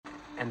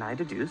And I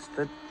deduced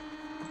that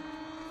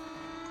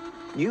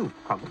you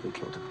probably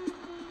killed him.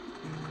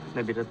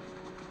 Maybe to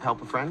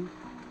help a friend?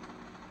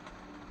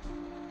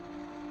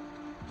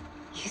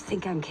 You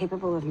think I'm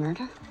capable of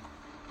murder?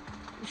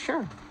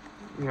 Sure.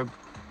 You're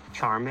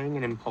charming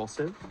and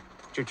impulsive,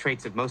 which are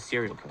traits of most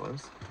serial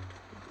killers.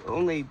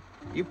 Only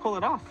you pull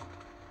it off.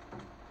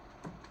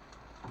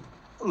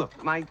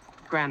 Look, my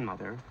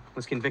grandmother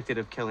was convicted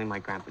of killing my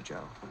Grandpa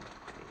Joe.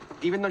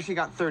 Even though she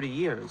got 30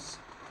 years,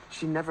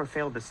 she never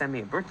failed to send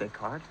me a birthday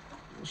card.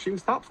 She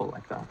was thoughtful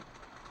like that.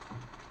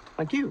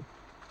 Like you.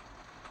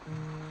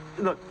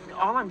 Look,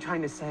 all I'm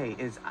trying to say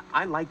is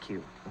I like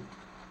you,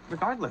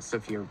 regardless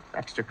of your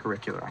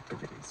extracurricular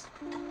activities.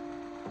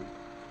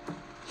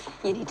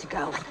 You need to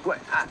go. What?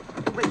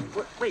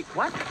 Wait,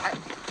 what?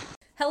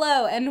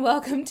 Hello and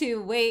welcome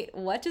to Wait,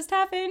 What Just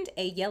Happened?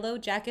 A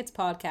Yellowjackets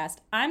podcast.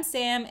 I'm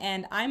Sam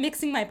and I'm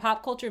mixing my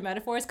pop culture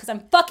metaphors because I'm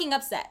fucking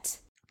upset.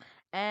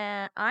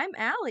 And I'm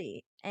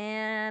Alee,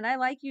 and I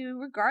like you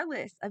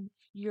regardless of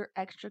your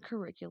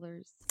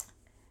extracurriculars.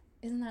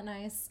 Isn't that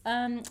nice?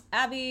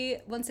 Abby,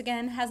 once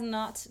again, has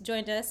not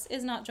joined us,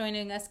 is not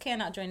joining us,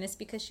 cannot join us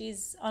because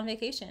she's on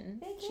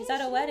vacation. She's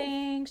at a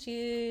wedding.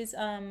 She's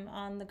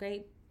on the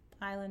great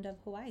island of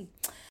Hawaii.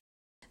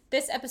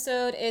 This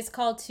episode is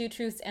called Two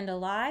Truths and a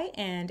Lie,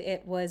 and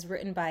it was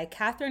written by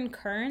Katherine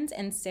Kearns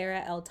and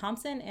Sarah L.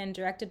 Thompson and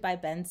directed by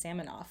Ben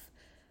Samanoff.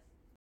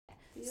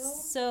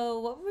 So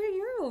what were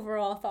your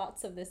overall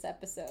thoughts of this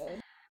episode?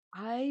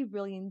 I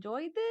really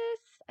enjoyed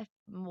this.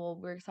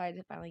 We're excited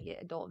to finally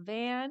get Adult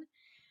Van.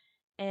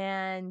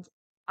 And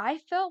I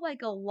felt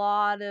like a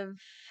lot of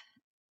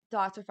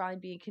dots are finally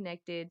being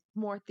connected.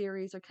 More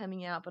theories are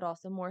coming out, but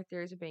also more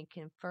theories are being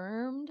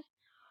confirmed.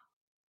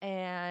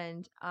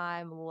 And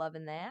I'm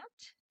loving that.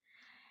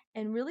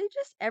 And really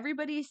just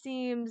everybody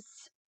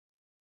seems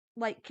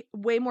like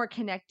way more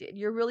connected.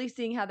 You're really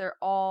seeing how they're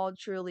all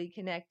truly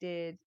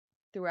connected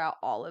throughout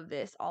all of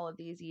this, all of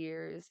these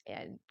years,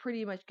 and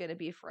pretty much going to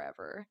be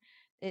forever,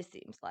 it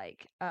seems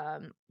like.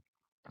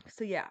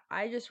 So yeah,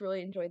 I just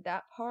really enjoyed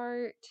that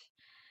part.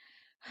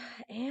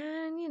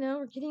 And,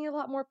 we're getting a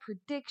lot more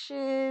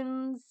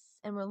predictions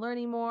and we're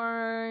learning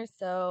more.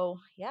 So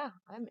yeah,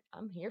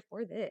 I'm here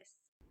for this.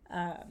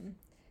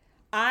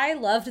 I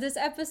loved this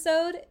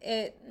episode.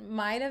 It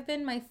might have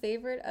been my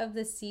favorite of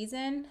the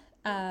season.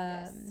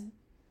 Yes.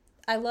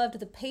 I loved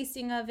the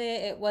pacing of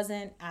it. It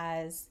wasn't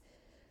as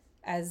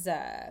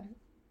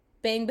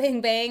bang,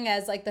 bang, bang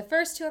as like the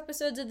first two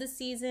episodes of the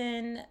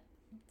season.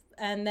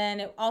 And then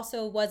it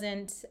also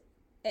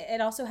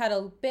had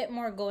a bit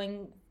more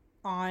going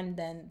on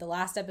than the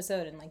last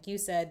episode. And like you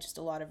said, just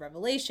a lot of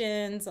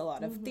revelations, a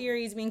lot of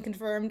theories being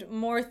confirmed,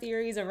 more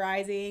theories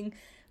arising.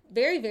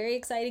 Very, very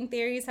exciting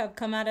theories have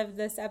come out of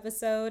this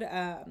episode,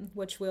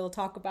 which we'll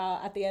talk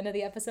about at the end of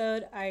the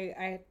episode.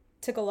 I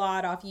took a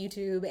lot off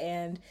YouTube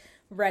and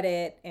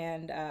Reddit,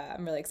 and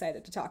I'm really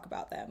excited to talk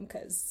about them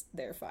because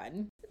they're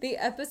fun. The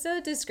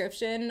episode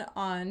description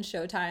on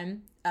Showtime,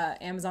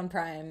 Amazon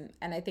Prime,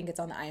 and I think it's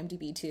on the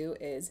IMDb too,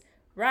 is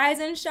 "Rise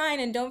and shine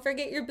and don't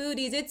forget your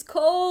booties. It's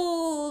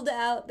cold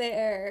out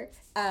there."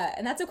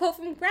 And that's a quote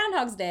from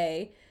Groundhog's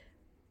Day,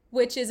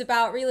 which is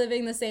about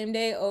reliving the same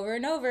day over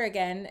and over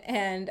again.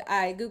 And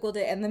I Googled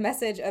it, and the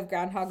message of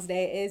Groundhog's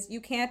Day is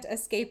you can't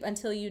escape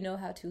until you know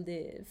how to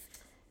live.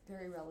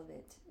 Very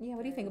relevant. Yeah,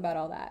 what do you think about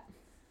all that?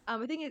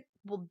 I think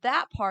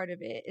that part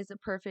of it is a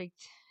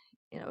perfect,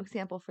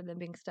 example for them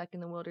being stuck in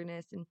the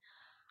wilderness. And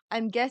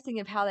I'm guessing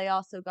of how they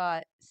also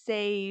got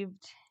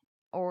saved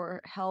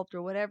or helped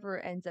or whatever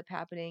ends up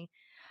happening.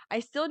 I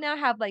still now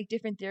have like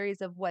different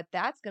theories of what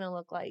that's going to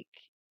look like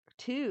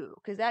too,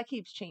 because that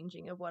keeps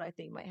changing of what I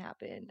think might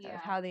happen, of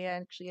how they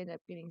actually end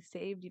up getting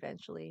saved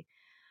eventually.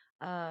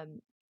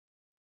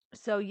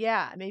 So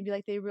yeah, maybe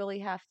like they really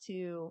have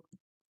to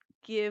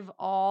give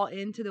all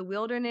into the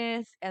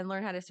wilderness and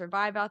learn how to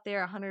survive out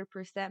there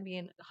 100%,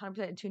 being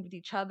 100% in tune with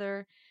each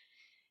other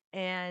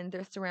and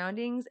their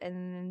surroundings.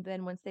 And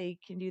then once they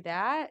can do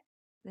that,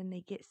 then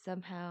they get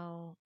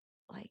somehow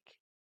like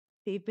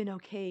they've been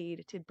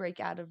okayed to break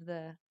out of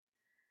the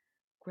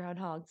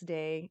Groundhog's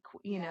Day,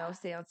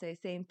 seance,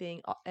 same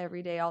thing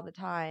every day, all the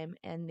time,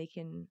 and they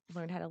can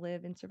learn how to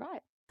live and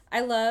survive. I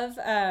love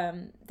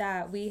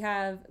that we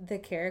have the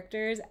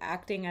characters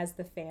acting as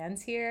the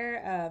fans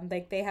here.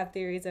 Like they have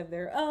theories of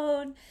their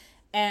own,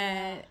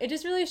 and it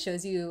just really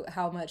shows you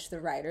how much the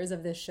writers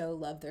of this show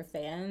love their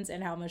fans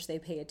and how much they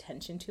pay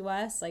attention to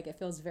us. Like it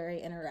feels very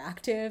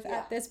interactive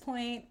at this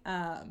point.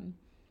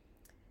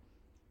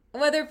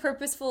 Whether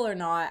purposeful or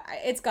not,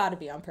 it's got to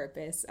be on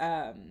purpose.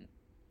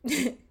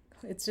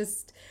 It's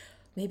just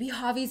maybe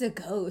Javi's a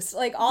ghost.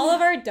 Like all of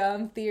our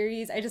dumb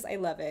theories, I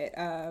love it.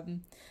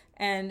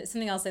 And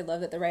something else I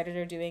love that the writers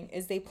are doing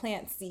is they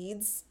plant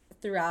seeds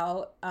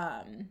throughout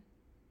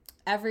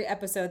every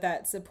episode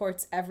that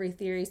supports every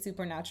theory,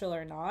 supernatural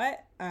or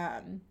not.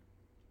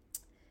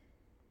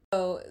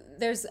 So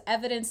there's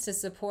evidence to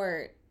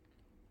support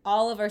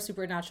all of our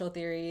supernatural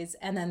theories,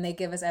 and then they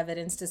give us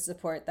evidence to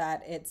support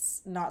that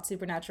it's not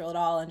supernatural at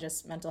all and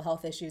just mental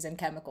health issues and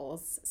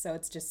chemicals. So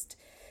it's just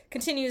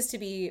continues to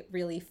be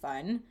really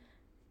fun.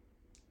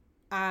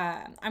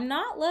 I'm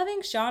not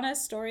loving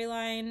Shauna's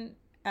storyline.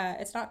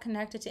 It's not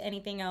connected to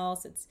anything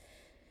else.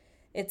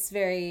 It's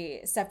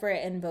very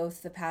separate in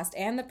both the past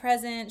and the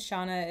present.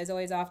 Shauna is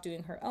always off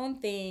doing her own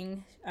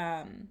thing.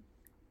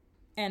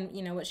 And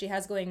you know what she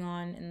has going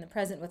on in the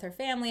present with her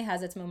family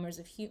has its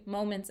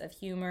moments of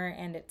humor,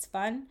 and it's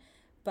fun.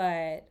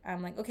 But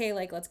I'm like, okay,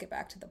 like let's get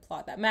back to the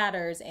plot that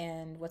matters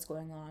and what's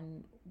going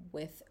on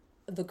with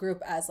the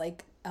group as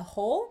like a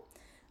whole.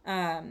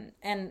 And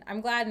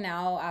I'm glad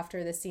now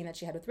after the scene that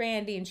she had with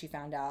Randy and she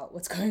found out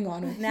what's going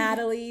on with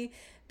Natalie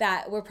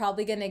that we're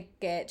probably gonna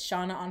get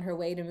Shauna on her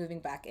way to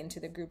moving back into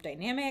the group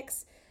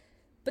dynamics.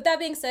 But that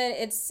being said,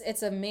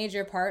 it's a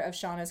major part of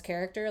Shauna's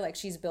character. Like,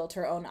 she's built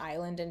her own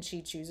island and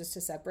she chooses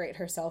to separate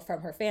herself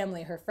from her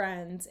family, her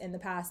friends in the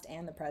past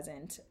and the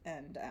present.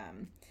 And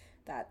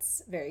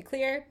that's very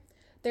clear.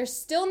 There's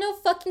still no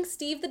fucking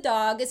Steve the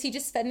dog. Is he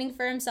just fending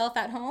for himself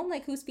at home?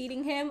 Like, who's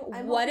feeding him?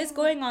 What is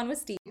going on with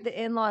Steve?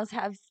 The in-laws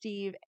have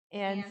Steve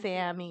and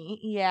Sammy.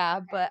 Yeah,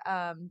 okay.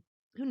 But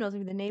who knows?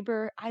 Maybe the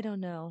neighbor. I don't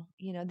know.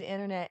 You know, the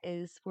internet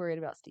is worried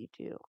about Steve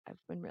too. I've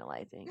been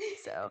realizing.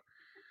 So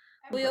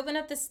we open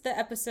up the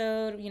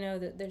episode. You know,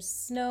 there's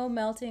snow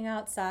melting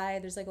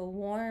outside. There's like a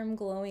warm,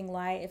 glowing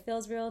light. It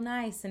feels real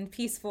nice and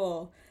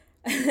peaceful.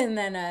 And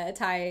then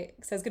Ty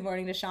says good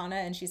morning to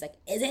Shauna, and she's like,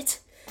 "Is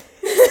it?"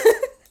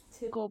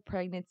 Typical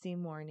pregnancy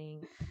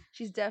morning.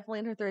 She's definitely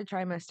in her third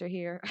trimester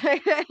here.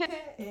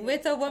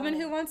 With a woman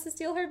who wants to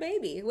steal her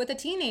baby. With a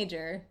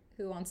teenager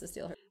who wants to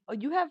steal her. Oh,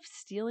 you have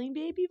stealing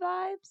baby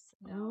vibes?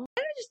 No.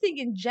 I just think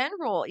in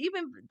general,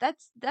 even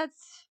that's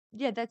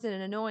an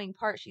annoying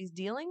part she's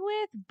dealing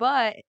with,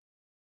 but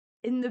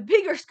in the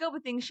bigger scope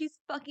of things, she's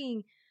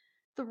fucking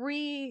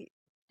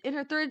in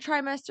her third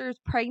trimester is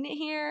pregnant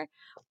here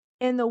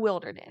in the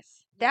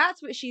wilderness.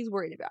 That's what she's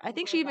worried about. I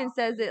think she even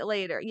says it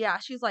later. Yeah,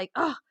 she's like,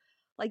 oh,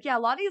 like, yeah,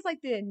 Lottie is like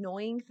the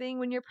annoying thing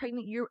when you're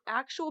pregnant. Your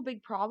actual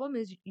big problem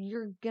is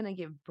you're gonna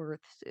give birth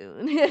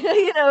soon.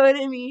 You know what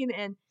I mean?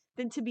 And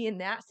then to be in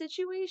that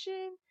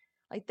situation,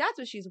 like, that's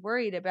what she's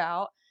worried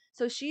about.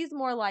 So she's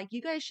more like,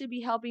 you guys should be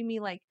helping me,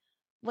 like,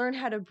 learn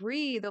how to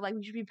breathe, or like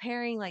we should be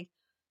pairing, like,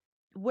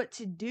 what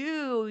to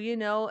do, you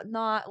know,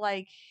 not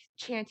like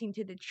chanting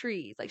to the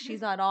trees. Like,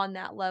 she's not on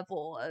that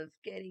level of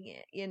getting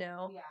it, you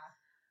know? Yeah.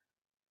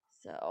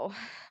 So,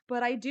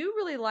 but I do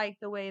really like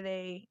the way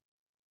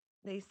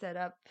they set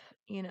up,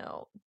 you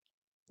know,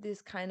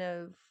 this kind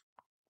of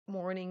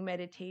morning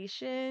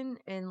meditation,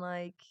 and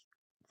like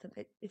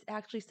it's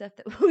actually stuff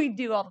that we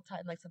do all the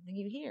time, like something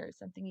you hear,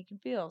 something you can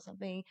feel,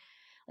 something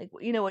like,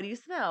 you know, what do you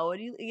smell? What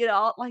do you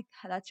know, like,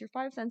 that's your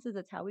five senses.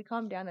 That's how we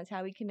calm down. That's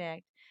how we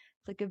connect.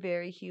 It's like a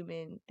very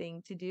human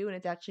thing to do, and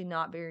it's actually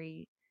not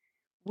very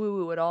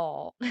woo-woo at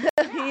all.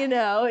 Yeah, you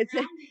know, it's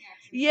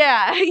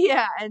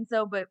yeah. And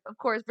so, but of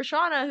course, for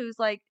Shauna, who's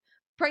like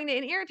pregnant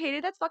and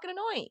irritated, that's fucking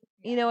annoying.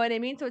 You know what I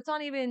mean? So it's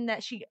not even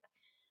that she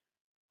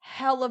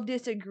hell of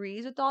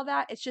disagrees with all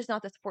that. It's just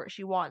not the support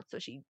she wants, so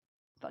she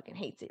fucking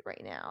hates it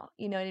right now.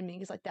 You know what I mean?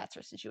 Because like that's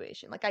her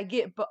situation. Like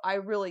I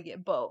really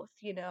get both.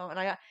 You know, and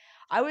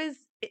I was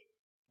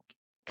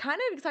kind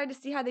of excited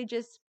to see how they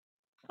just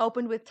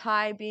opened with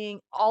Ty being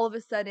all of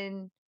a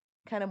sudden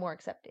kind of more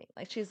accepting.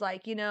 Like, she's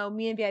like, you know,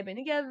 me and Vi have been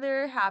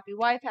together, happy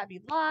wife,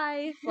 happy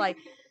life. Like,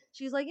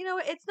 she's like, you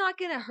know, it's not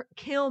gonna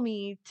kill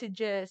me to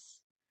just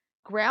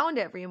ground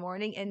every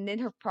morning and then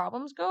her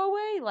problems go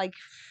away. Like,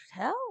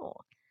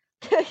 hell.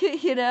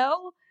 You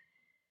know,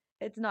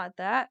 it's not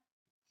that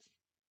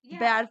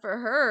bad for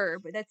her,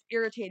 but that's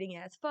irritating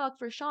as fuck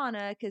for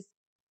Shauna, because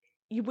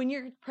when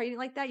you're pregnant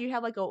like that, you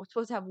have like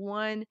supposed to have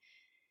one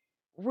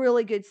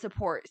really good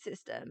support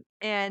system.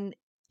 And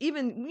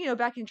even, you know,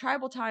 back in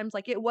tribal times,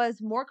 like, it was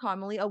more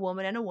commonly a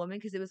woman and a woman,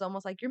 because it was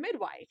almost like your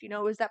midwife, you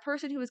know, it was that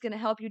person who was going to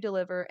help you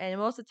deliver. And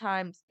most of the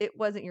times it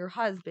wasn't your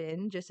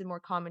husband. Just in more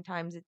common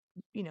times, it,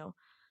 you know,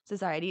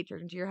 society, it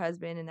turned into your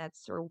husband, and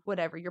that's, or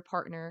whatever, your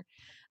partner.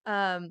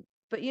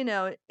 But you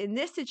know, in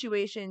this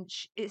situation,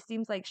 it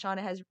seems like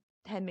Shauna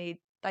had made,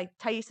 like,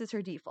 Thais is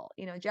her default.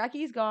 You know,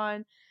 Jackie's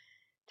gone.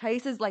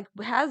 Thais is like,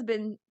 has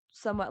been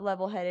somewhat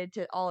level-headed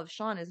to all of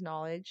Shauna's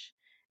knowledge,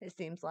 it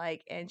seems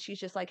like, and she's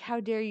just like, how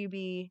dare you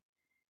be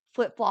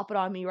flip-flopping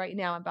on me right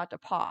now? I'm about to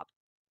pop.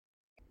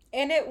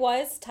 And it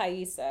was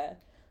Thaisa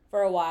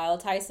for a while.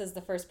 Thaisa's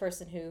the first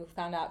person who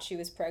found out she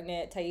was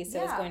pregnant. Thaisa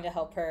was going to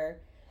help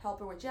her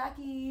with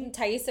Jackie.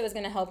 Thaisa was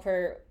going to help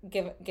her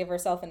give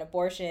herself an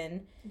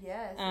abortion.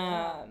 Yes.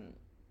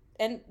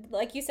 And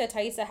like you said,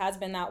 Thaisa has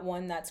been that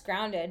one that's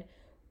grounded.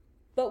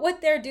 But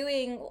what they're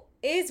doing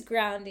is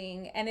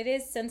grounding, and it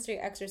is sensory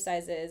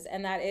exercises,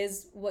 and that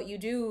is what you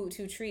do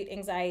to treat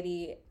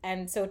anxiety.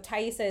 And so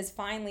Thaisa is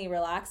finally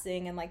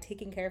relaxing and like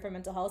taking care of her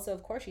mental health. So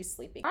of course she's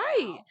sleeping.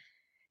 Right. Now.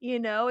 You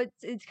know,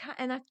 it's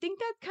and I think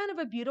that's kind of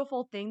a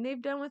beautiful thing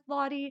they've done with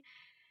Lottie,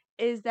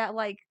 is that,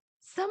 like,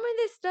 some of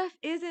this stuff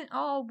isn't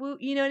all woo,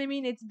 you know what I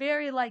mean? It's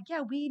very like,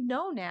 yeah, we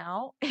know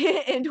now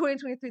in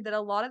 2023 that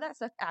a lot of that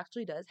stuff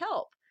actually does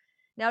help.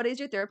 Nowadays,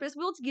 your therapist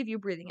will give you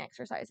breathing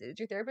exercises.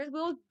 Your therapist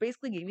will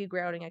basically give you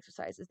grounding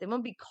exercises. They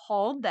won't be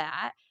called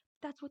that.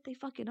 That's what they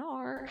fucking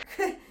are.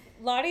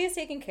 Lottie is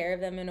taking care of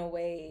them in a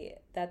way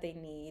that they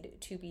need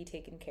to be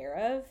taken care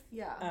of.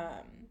 Yeah.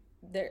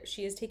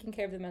 She is taking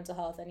care of the mental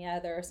health, and yeah,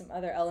 there are some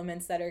other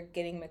elements that are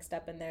getting mixed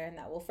up in there, and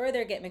that will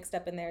further get mixed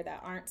up in there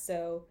that aren't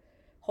so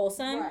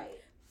wholesome. Right.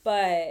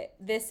 But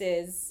this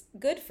is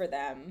good for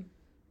them.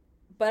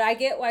 But I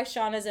get why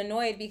Shauna's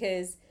annoyed,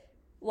 because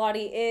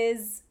Lottie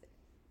is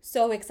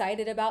so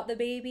excited about the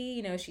baby.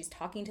 You know, she's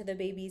talking to the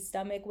baby's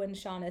stomach when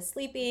Shauna's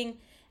sleeping,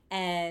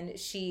 and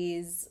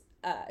she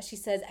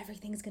says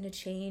everything's gonna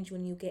change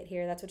when you get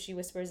here. That's what she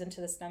whispers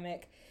into the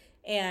stomach,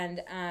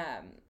 and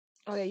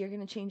oh yeah, you're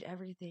gonna change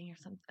everything or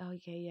something. Oh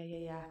okay,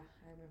 yeah.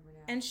 I remember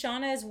now. and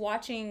Shauna is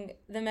watching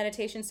the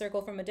meditation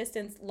circle from a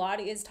distance.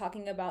 Lottie is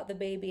talking about the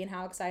baby and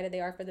how excited they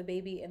are for the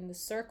baby in the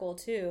circle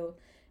too.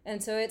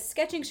 And so it's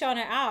sketching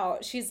Shauna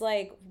out. She's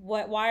like,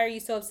 "What? Why are you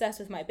so obsessed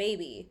with my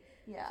baby?"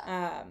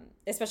 Yeah.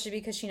 Especially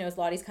because she knows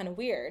Lottie's kind of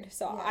weird.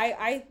 So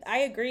Yeah. I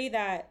agree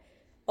that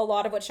a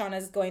lot of what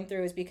Shauna's going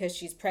through is because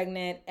she's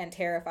pregnant and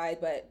terrified,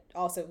 but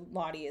also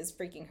Lottie is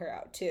freaking her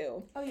out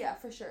too. Oh yeah,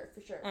 for sure.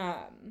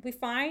 We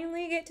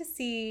finally get to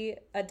see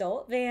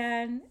adult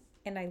Van,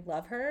 and I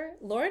love her.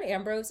 Lauren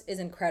Ambrose is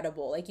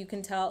incredible. Like, you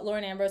can tell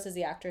Lauren Ambrose is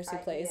the actress who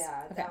plays.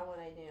 That one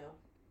I knew.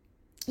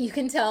 You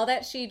can tell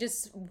that she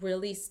just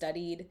really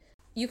studied.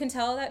 You can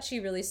tell that she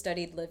really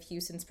studied Liv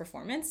Houston's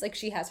performance. Like,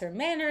 she has her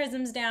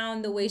mannerisms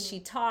down, the way she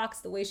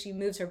talks, the way she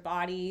moves her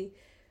body.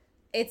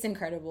 It's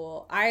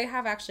incredible. I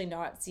have actually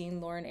not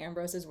seen Lauren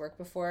Ambrose's work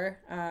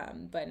before,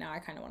 but now I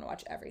kind of want to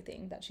watch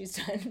everything that she's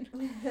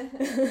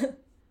done.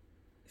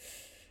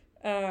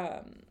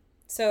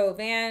 So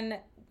Van,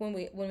 when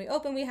we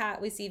open,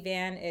 we see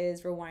Van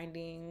is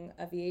rewinding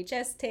a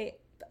VHS tape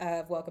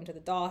of Welcome to the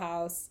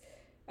Dollhouse.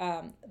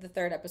 The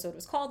third episode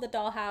was called The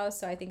Dollhouse,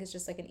 so I think it's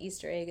just like an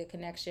Easter egg, a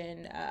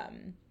connection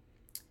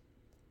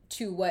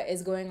to what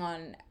is going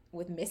on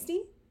with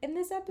Misty in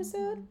this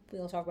episode.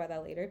 We'll talk about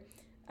that later.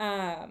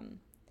 Van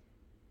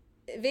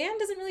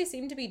doesn't really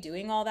seem to be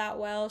doing all that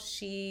well.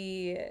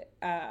 She's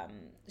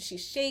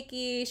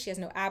shaky. She has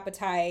no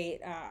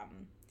appetite.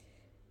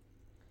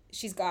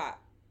 She's got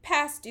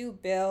past due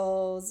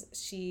bills.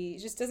 She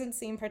just doesn't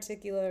seem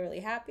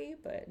particularly happy,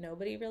 but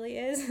nobody really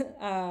is.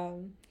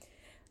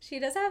 She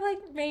does have like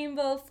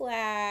rainbow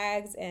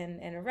flags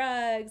and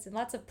rugs and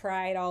lots of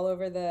pride all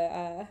over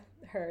the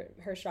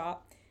her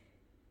shop.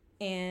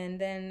 And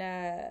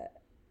then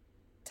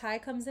Ty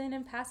comes in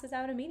and passes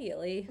out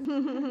immediately.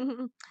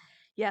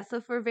 Yeah,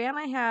 so for Van,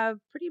 I have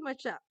pretty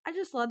much, I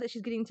just love that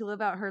she's getting to live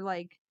out her,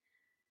 like,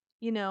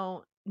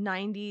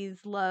 90s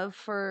love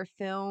for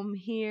film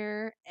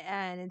here.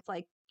 And it's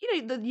like,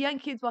 the young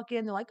kids walk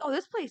in, they're like, oh,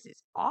 this place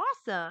is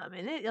awesome.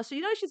 And so,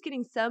 she's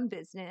getting some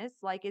business.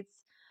 Like,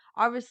 it's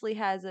obviously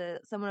has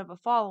somewhat of a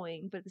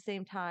following, but at the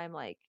same time,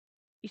 like,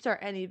 you start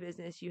any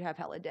business, you have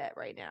hella debt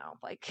right now,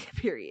 like,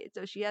 period.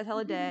 So she has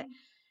hella debt.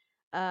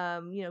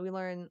 We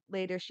learn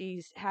later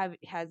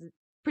has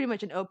pretty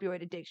much an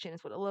opioid addiction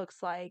is what it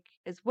looks like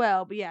as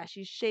well. But yeah,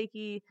 she's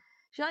shaky.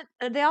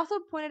 They also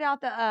pointed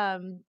out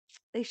that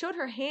they showed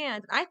her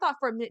hands. I thought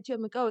for a minute too,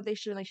 I'm like, oh, they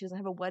showed like she doesn't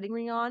have a wedding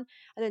ring on.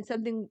 And then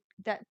something,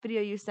 that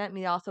video you sent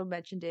me also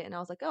mentioned it, and I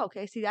was like, oh,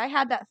 okay. See, I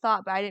had that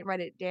thought, but I didn't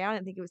write it down. I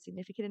didn't think it was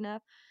significant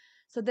enough.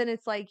 So then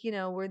it's like,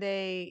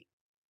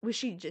 was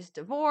she just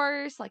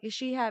divorced? Like, is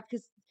she have,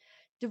 because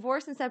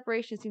divorce and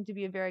separation seem to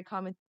be a very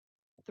common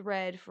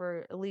thread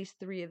for at least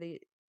 3 of the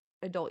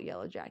adult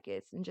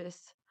Yellowjackets, and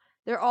just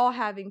they're all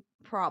having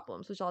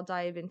problems, which I'll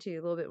dive into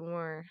a little bit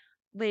more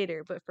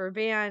later. But for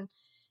Van,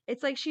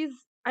 it's like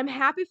I'm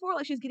happy for her,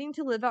 like she's getting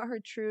to live out her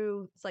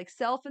true like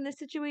self in this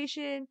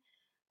situation.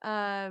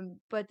 But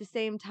at the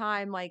same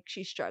time, like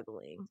she's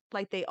struggling,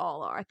 like they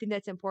all are. I think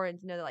that's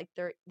important to know that like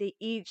they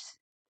each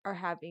are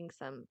having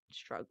some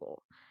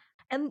struggle.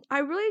 And I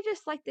really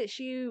just like that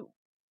she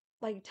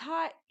like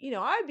Ty,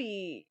 I'd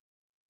be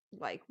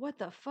like, what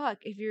the fuck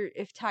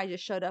if Ty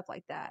just showed up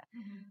like that.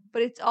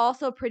 But it's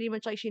also pretty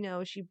much like she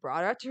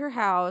brought her up to her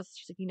house.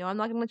 She's like, I'm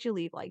not gonna let you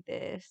leave like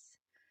this.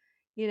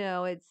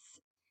 It's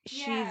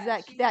she's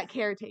that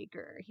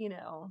caretaker.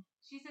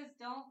 She says,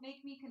 "Don't make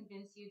me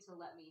convince you to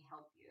let me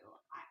help you."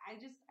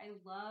 I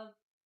love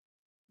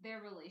their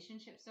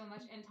relationship so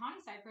much, and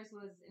Tawny Cypress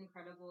was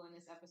incredible in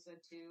this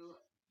episode too.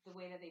 The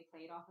way that they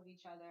played off of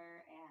each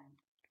other, and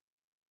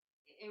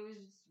it was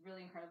just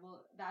really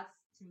incredible. That's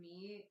to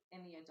me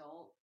in the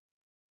adult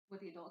with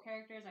the adult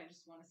characters. I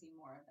just want to see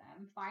more of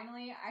them.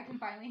 Finally, I can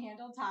finally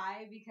handle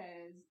Ty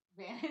because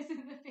Van is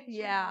in the picture.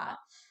 Yeah. Now.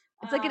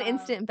 It's like an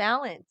instant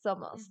balance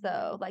almost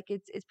though. Like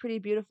it's pretty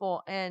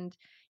beautiful. And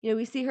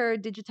we see her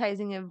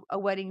digitizing a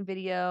wedding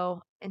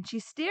video, and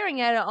she's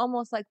staring at it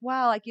almost like,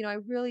 wow, like I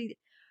really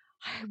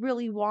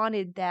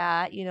wanted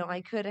that.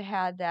 I could have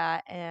had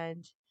that.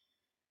 And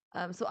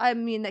so I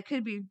mean that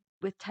could be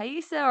with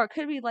Thaisa, or it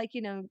could be like,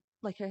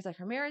 like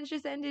her marriage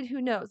just ended.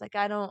 Who knows? Like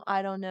I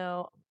don't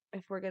know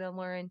if we're gonna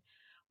learn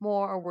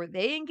more, or were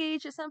they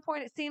engaged at some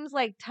point. It seems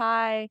like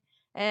Ty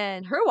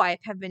and her wife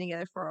have been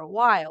together for a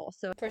while.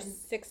 So For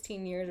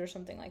 16 years or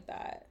something like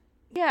that.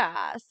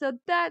 yeah, so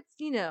that's,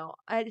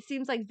 it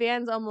seems like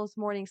Van's almost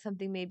mourning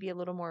something maybe a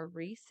little more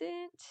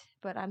recent,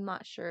 but I'm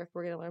not sure if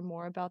we're going to learn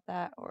more about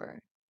that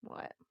or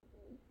what.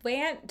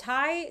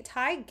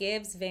 Ty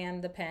gives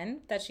Van the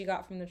pen that she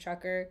got from the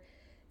trucker,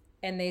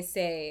 and they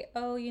say,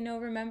 oh,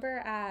 remember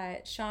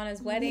at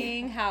Shauna's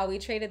wedding how we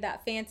traded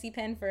that fancy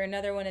pen for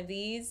another one of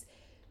these?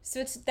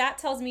 So that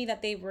tells me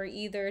that they were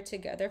either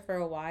together for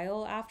a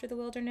while after the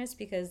wilderness,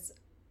 because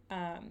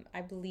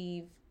I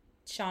believe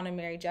Shauna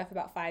married Jeff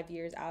about 5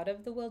 years out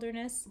of the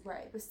wilderness.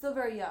 Right, but still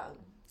very young.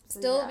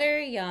 Still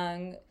very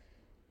young,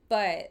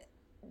 but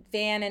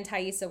Van and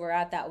Taissa were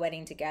at that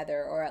wedding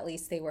together, or at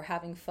least they were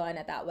having fun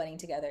at that wedding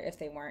together if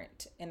they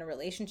weren't in a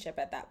relationship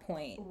at that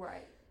point.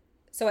 Right.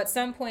 So at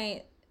some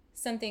point,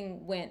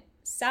 something went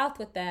south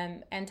with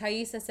them, and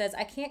Taissa says,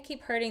 I can't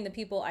keep hurting the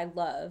people I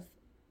love.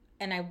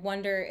 And I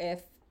wonder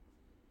if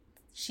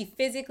she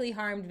physically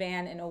harmed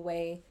Van in a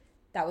way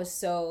that was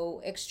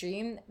so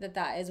extreme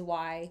that is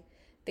why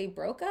they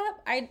broke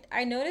up.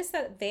 I noticed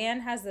that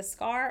Van has the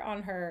scar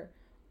on her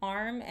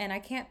arm, and I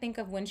can't think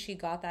of when she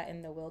got that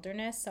in the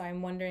wilderness, so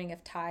I'm wondering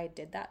if Ty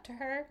did that to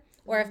her,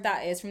 or if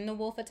that is from the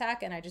wolf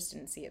attack and I just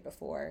didn't see it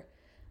before.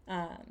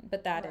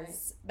 But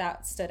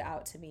that stood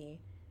out to me.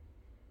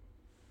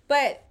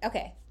 But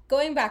okay,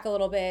 going back a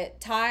little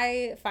bit,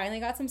 Ty finally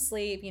got some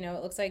sleep.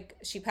 It looks like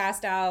she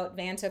passed out.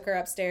 Van took her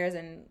upstairs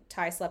and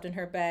Ty slept in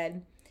her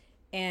bed,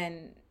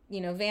 and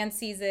Van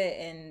sees it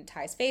in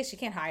Ty's face. She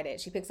can't hide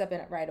it. She picks up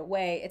in it right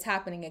away. It's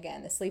happening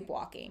again, the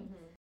sleepwalking.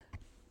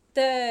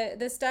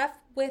 The stuff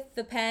with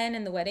the pen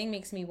and the wedding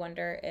makes me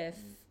wonder if,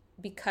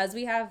 because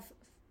we have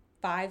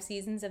 5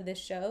 seasons of this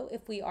show,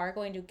 if we are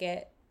going to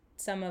get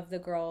some of the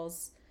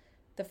girls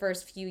the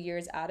first few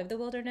years out of the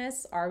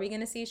wilderness. Are we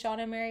going to see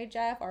Shauna marry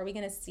Jeff? Are we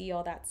going to see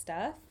all that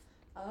stuff?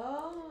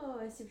 Oh,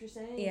 I see what you're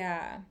saying.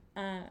 Yeah.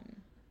 I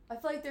feel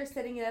like they're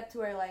setting it up to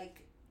where,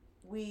 like,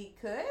 we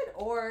could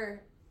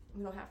or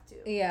we don't have to.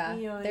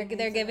 Yeah.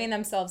 They're giving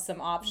themselves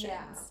some options.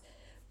 Yeah.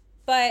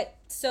 But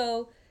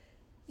so...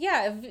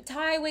 yeah,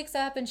 Ty wakes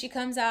up and she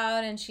comes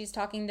out and she's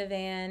talking to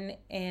Van,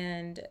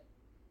 and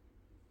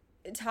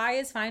Ty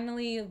is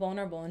finally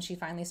vulnerable and she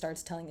finally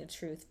starts telling the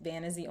truth.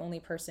 Van is the only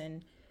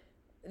person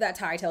that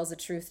Ty tells the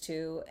truth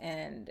to,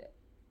 and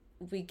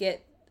we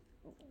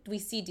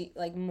see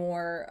like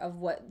more of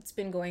what's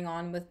been going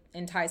on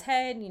in Ty's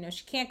head.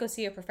 She can't go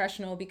see a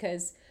professional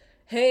because,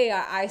 hey,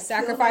 I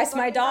sacrificed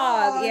my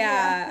dog.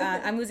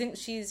 Yeah, I'm losing.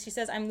 She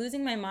says, I'm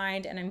losing my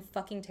mind and I'm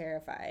fucking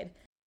terrified.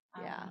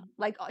 Yeah,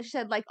 like she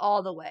said, like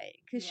all the way,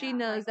 because she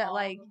knows that,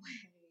 like,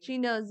 she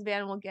knows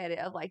Van will get it.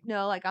 Of like,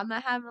 no, like I'm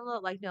not having a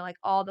look, like no, like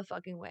all the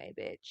fucking way,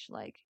 bitch.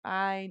 Like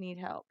I need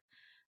help.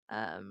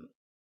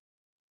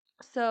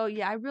 So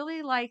yeah, I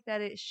really like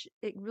that it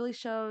really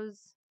shows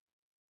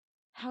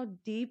how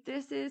deep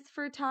this is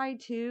for Ty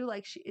too.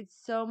 Like it's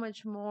so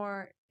much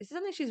more. It's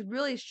something she's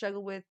really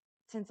struggled with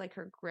since like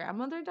her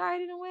grandmother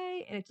died in a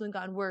way, and it's only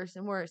gotten worse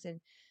and worse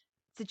in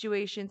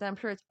situations. I'm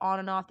sure it's on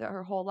and off throughout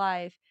her whole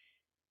life.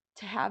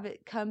 To have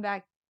it come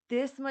back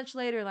this much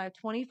later in life,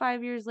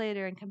 25 years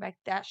later, and come back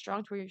that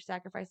strong to where you're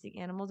sacrificing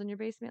animals in your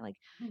basement, like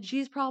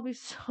she's probably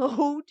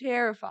so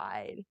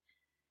terrified.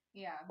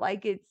 Yeah,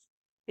 like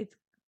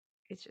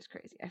it's just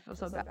crazy. I feel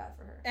so bad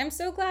for her. I'm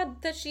so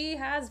glad that she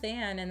has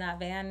Van, and that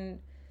Van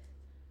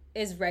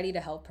is ready to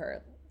help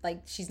her.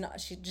 Like she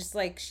just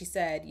like she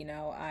said,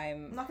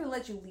 I'm not gonna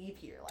let you leave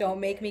here. Like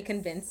don't make me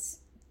convince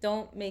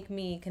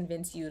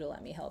you to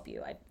let me help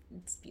you.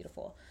 It's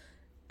beautiful.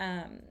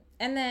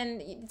 And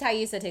then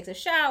Taissa takes a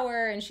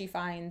shower and she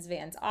finds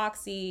Van's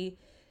oxy.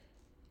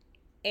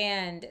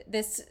 And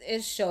this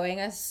is telling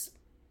us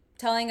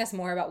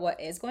more about what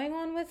is going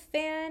on with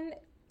Van.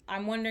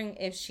 I'm wondering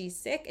if she's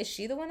sick. Is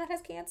she the one that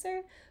has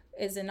cancer?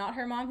 Is it not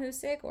her mom who's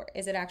sick? Or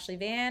is it actually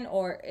Van?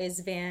 Or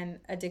is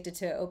Van addicted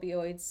to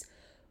opioids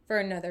for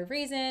another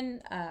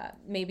reason?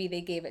 Maybe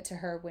they gave it to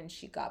her when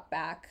she got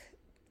back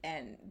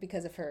and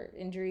because of her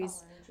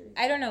injuries.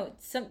 I don't know.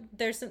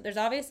 There's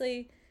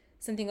obviously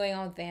something going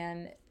on with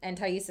Van, and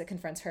Taissa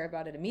confronts her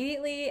about it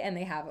immediately, and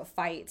they have a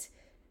fight.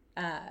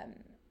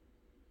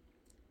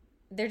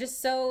 They're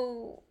just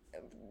so...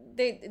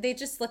 They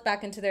just slip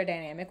back into their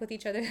dynamic with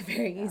each other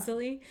very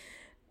easily.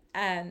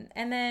 And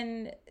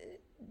then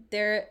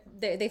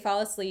they fall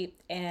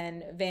asleep,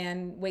 and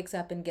Van wakes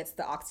up and gets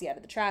the oxy out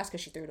of the trash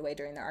because she threw it away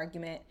during the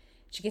argument.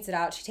 She gets it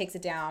out, she takes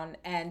it down,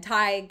 and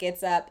Ty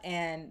gets up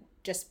and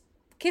just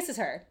kisses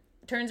her,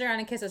 turns around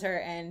and kisses her,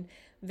 and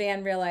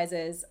Van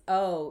realizes,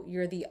 oh,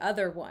 you're the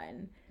other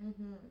one.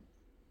 Mm-hmm.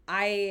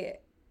 I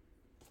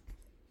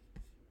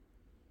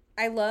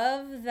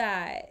love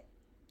that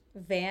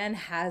Van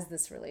has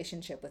this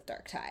relationship with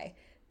Dark Ty,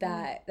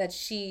 that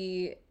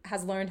she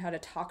has learned how to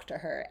talk to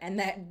her, and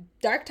that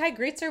Dark Ty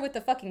greets her with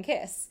the fucking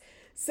kiss.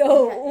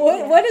 So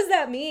what does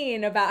that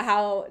mean about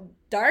how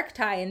Dark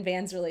Ty and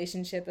Van's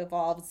relationship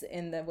evolves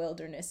in the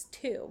wilderness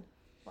too?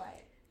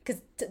 Right.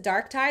 Because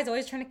Dark Ty is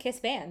always trying to kiss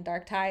Van.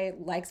 Dark Ty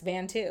likes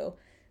Van too.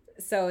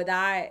 So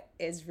that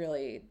is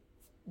really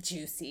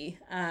juicy.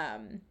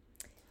 And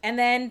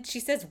then she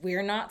says,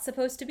 we're not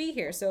supposed to be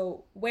here.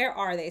 So where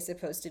are they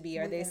supposed to be?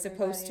 Are they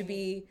supposed to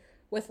be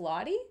with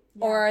Lottie?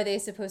 Yeah. Or are they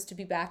supposed to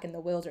be back in the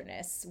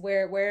wilderness?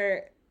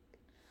 Where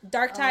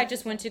Darktai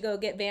just went to go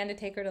get Van to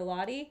take her to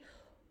Lottie?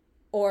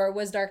 Or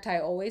was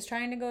Darktai always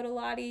trying to go to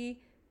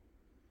Lottie?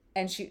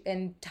 And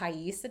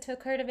Thaisa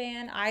took her to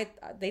Van.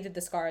 They did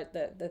the scar,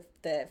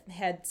 the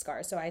head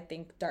scar. So I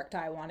think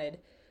Darktai wanted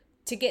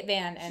to get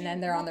Van, and then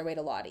they're on their way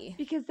to Lottie.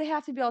 Because they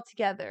have to be all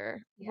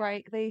together,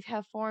 right? They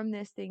have formed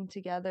this thing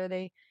together.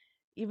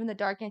 Even the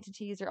dark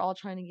entities are all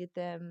trying to get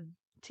them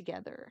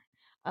together.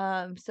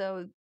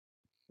 So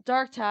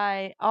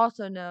Darktai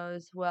also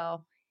knows,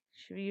 well,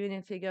 even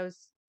if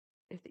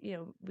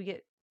we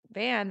get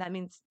Van, that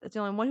means it's the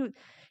only one who,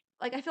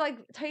 like, I feel like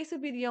Thaisa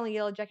would be the only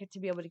Yellowjacket to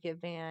be able to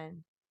get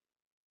Van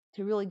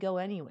to really go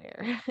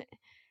anywhere,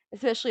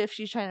 especially if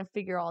she's trying to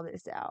figure all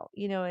this out.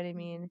 You know what I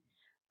mean?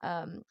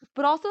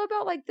 But also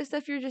about like the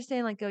stuff you're just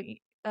saying, like,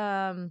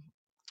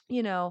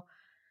 you know,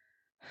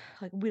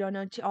 like we don't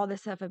know all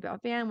this stuff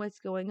about Van,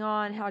 what's going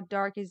on, how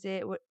dark is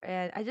it,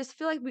 and I just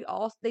feel like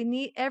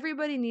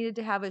everybody needed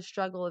to have a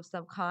struggle of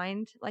some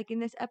kind, like in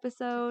this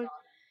episode.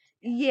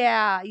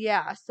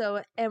 Yeah.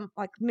 So, and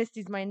like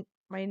Misty's my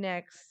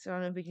next. So I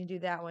don't know if we can do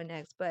that one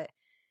next, but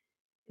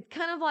it's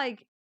kind of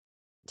like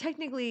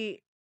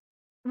technically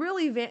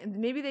really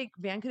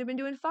Van could have been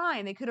doing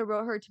fine. They could have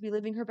wrote her to be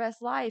living her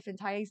best life, and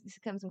Ty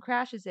comes and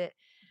crashes it.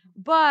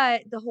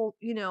 But the whole,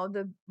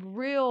 the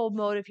real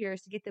motive here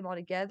is to get them all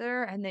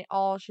together, and they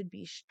all should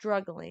be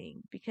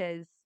struggling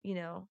because,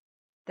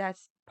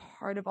 that's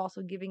part of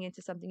also giving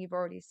into something you've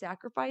already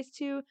sacrificed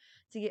to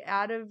get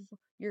out of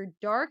your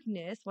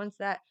darkness. Once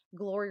that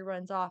glory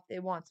runs off,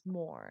 it wants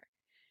more.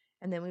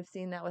 And then we've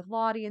seen that with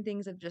Lottie and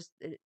things of just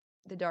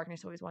the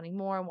darkness always wanting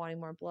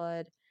more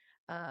blood.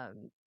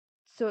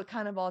 So it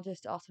kind of all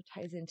just also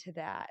ties into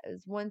that,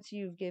 is once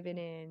you've given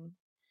in,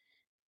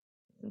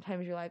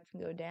 sometimes your life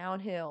can go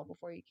downhill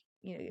before it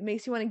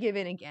makes you want to give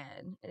in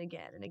again and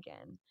again and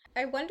again.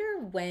 I wonder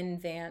when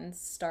Van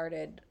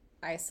started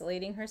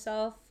isolating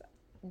herself.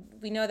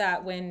 We know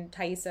that when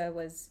Thaisa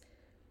was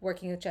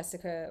working with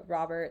Jessica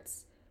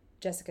Roberts,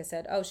 Jessica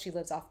said, oh, she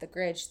lives off the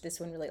grid. This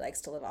one really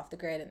likes to live off the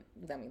grid. And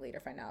then we later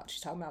find out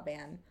she's talking about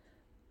Van.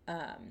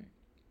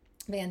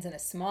 Van's in a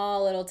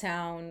small little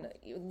town,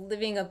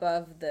 living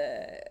above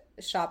the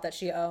shop that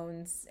she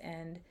owns,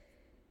 and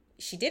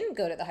she didn't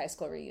go to the high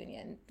school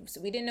reunion. So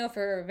we didn't know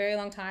for a very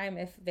long time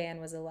if Van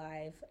was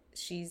alive.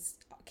 She's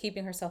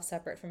keeping herself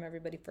separate from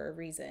everybody for a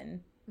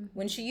reason,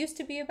 when she used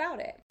to be about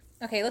it.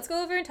 Okay, let's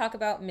go over and talk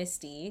about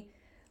Misty.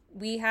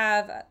 We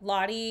have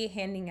Lottie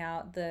handing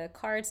out the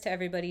cards to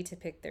everybody to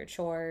pick their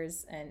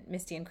chores, and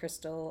Misty and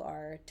Crystal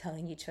are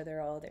telling each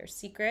other all their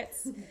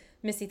secrets.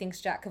 Misty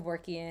thinks Jack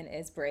Kevorkian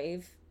is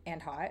brave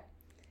and hot,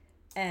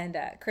 and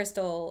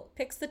Crystal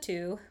picks the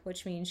two,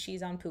 which means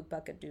she's on poop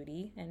bucket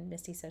duty, and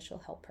Misty says she'll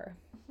help her.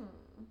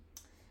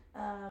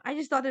 I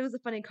just thought it was a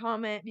funny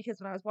comment because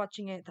when I was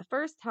watching it the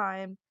first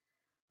time,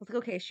 I was like,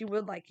 okay, she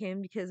would like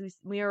him because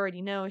we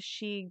already know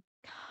she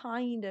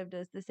kind of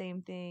does the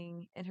same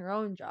thing in her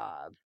own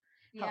job.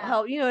 Yeah.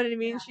 Help, you know what I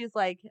mean? Yeah. She's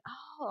like,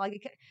 oh,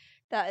 like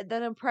that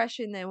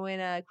impression that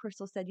when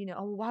Crystal said,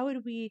 oh, why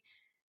would we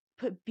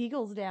put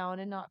beagles down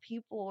and not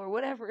people or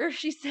whatever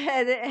she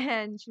said,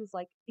 and she was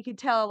like, you could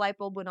tell a light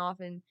bulb went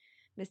off in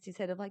Misty's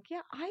head of like,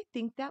 yeah, I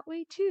think that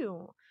way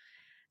too.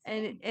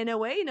 Same. And in a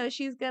way,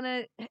 she's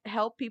gonna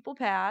help people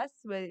pass,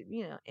 but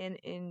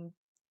in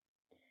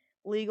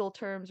legal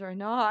terms or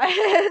not,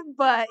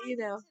 but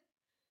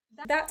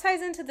that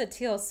ties into the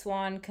Teal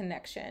Swan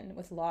connection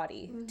with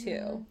Lottie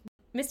too.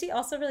 Misty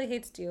also really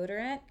hates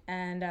deodorant,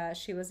 and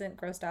she wasn't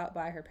grossed out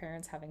by her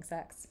parents having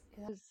sex.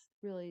 That was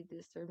really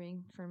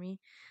disturbing for me.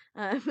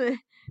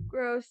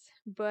 Gross,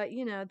 but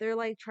they're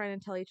like trying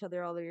to tell each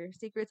other all their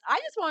secrets. I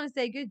just want to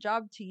say good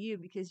job to you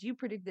because you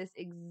predicted this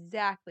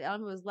exactly. I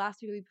don't know if it was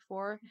last week or the week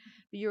before,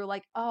 but you were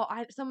like, oh,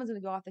 someone's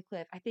gonna go off the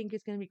cliff. I think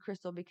it's gonna be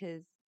Crystal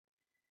because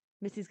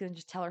Misty's gonna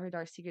just tell her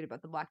dark secret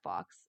about the black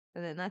box.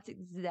 And then that's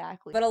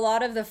exactly. But a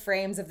lot of the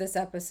frames of this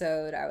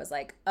episode, I was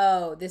like,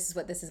 oh, this is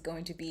what this is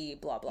going to be,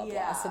 blah, blah,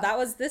 blah. So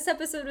this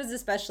episode was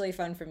especially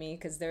fun for me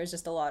because there was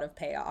just a lot of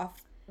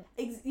payoff.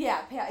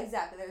 Exactly.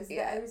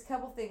 There was a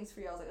couple things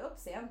for you. I was like, oh,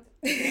 Sam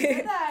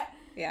did that.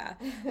 Yeah.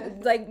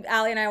 Like,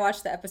 Alee and I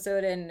watched the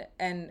episode,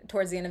 and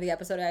towards the end of the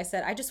episode, I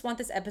said, I just want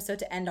this episode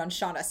to end on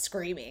Shauna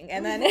screaming.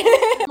 And then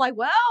I'm like,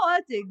 well,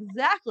 that's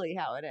exactly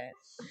how it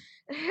ends.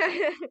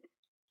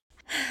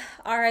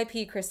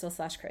 R.I.P.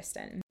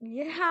 Crystal/Kristen.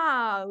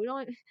 Yeah,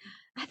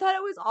 I thought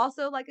it was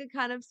also like a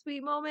kind of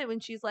sweet moment when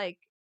she's like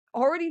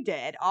already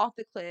dead off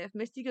the cliff.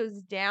 Misty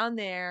goes down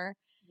there,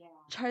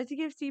 tries to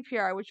give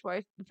CPR, which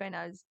we find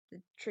out is the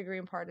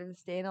triggering part of the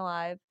staying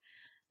alive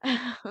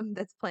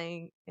that's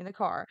playing in the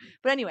car.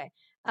 But anyway,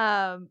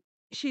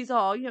 she's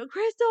all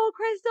Crystal,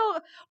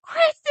 Kristen.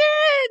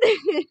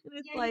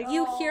 It's like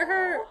you hear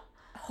her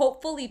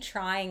hopefully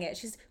trying it.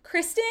 She's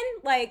Kristen,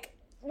 like.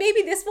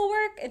 Maybe this will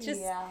work. It's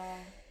just,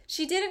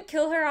 she didn't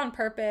kill her on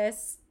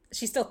purpose.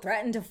 She still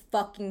threatened to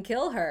fucking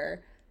kill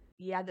her.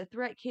 yeah, the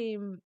threat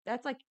came.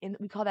 That's like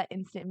we call that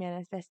instant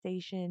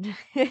manifestation.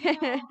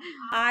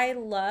 I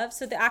love,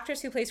 so the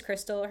actress who plays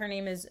Crystal, her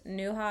name is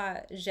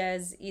Nuha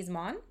Jez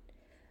Isman.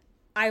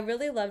 I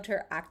really loved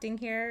her acting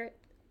here.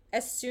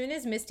 As soon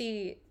as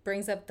Misty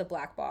brings up the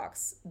black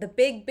box, the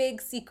big,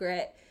 big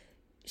secret,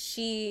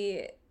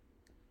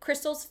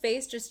 Crystal's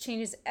face just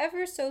changes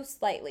ever so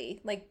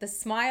slightly. Like the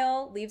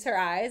smile leaves her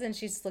eyes and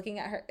she's looking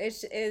at her.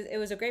 It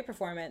was a great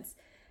performance.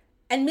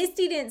 And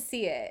Misty didn't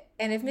see it.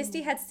 And if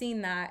Misty had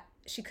seen that,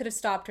 she could have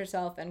stopped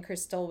herself and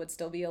Crystal would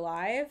still be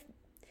alive.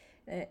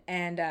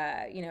 And,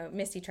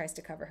 Misty tries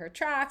to cover her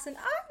tracks and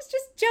I was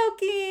just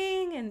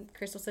joking. And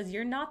Crystal says,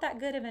 you're not that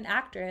good of an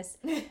actress.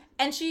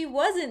 And she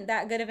wasn't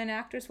that good of an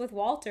actress with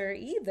Walter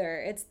either.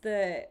 It's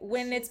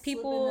when it's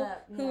people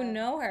who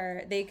know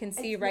her, they can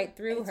see right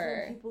through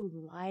her. When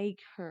people like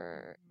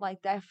her.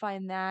 Like, I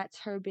find that's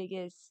her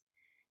biggest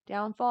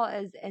downfall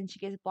and she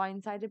gets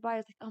blindsided by it.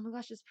 It's like, oh my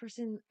gosh, this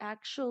person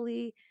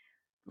actually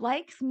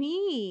likes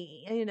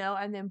me,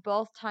 and then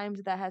both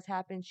times that has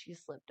happened, she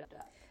slipped up.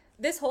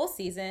 This whole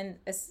season,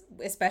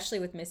 especially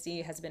with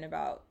Misty, has been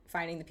about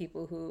finding the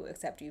people who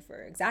accept you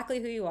for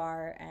exactly who you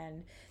are.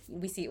 And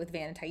we see it with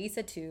Van and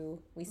Taissa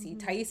too. We see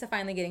Taissa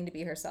finally getting to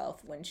be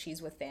herself when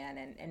she's with Van,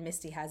 and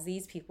Misty has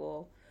these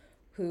people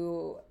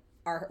who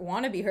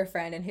want to be her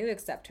friend and who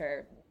accept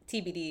her.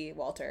 TBD,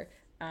 Walter.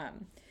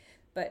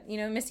 But,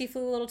 Misty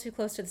flew a little too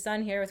close to the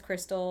sun here with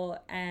Crystal,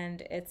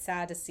 and it's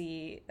sad to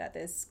see that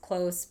this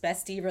close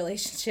bestie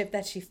relationship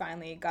that she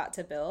finally got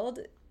to build,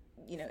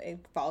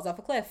 it falls off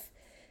a cliff.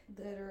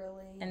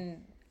 Literally.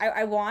 And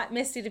I want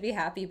Misty to be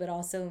happy, but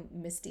also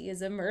Misty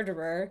is a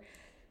murderer.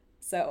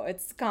 So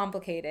it's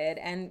complicated.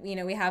 And,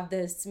 we have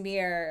this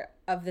mirror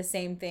of the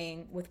same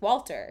thing with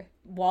Walter.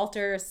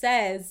 Walter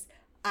says,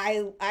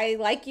 I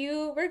like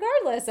you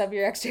regardless of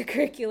your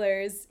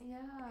extracurriculars. Yeah.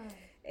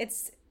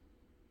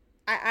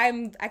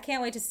 I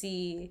can't wait to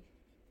see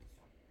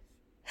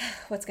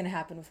what's going to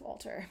happen with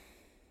Walter.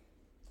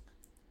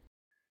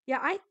 Yeah,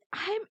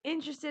 I'm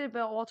interested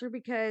about Walter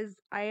because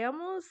I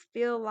almost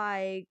feel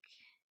like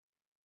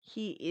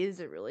he is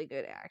a really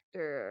good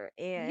actor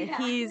and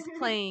he's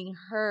playing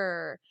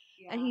her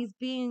and he's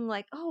being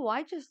like, oh,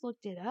 I just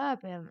looked it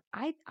up and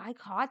I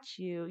caught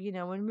you,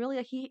 and really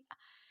like,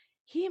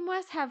 he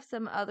must have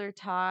some other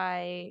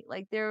tie.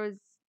 Like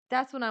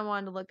that's when I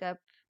wanted to look up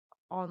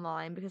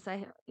online because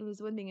it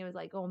was one thing. It was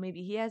like, oh,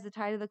 maybe he has a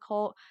tie to the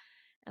cult,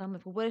 and I'm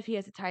like, well, what if he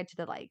has a tie to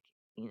the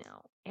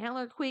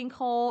Antler Queen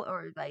cult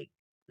or like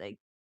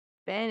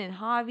Ben and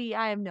Javi?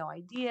 I have no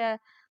idea.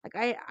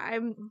 Like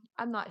I'm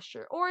not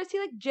sure. Or is he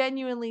like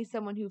genuinely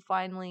someone who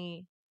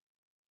finally,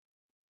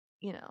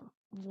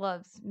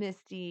 loves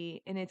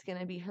Misty and it's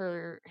gonna be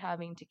her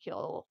having to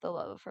kill the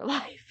love of her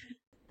life?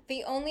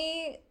 The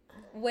only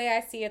way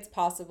I see it's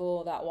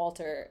possible that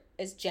Walter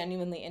is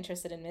genuinely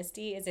interested in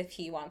Misty is if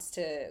he wants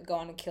to go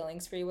on a killing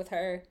spree with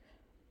her.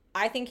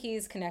 I think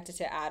he's connected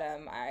to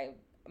Adam.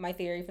 My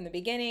theory from the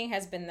beginning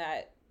has been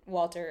that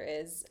Walter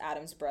is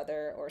Adam's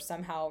brother or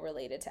somehow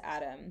related to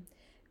Adam.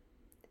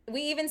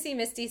 We even see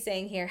Misty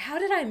saying here, how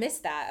did I miss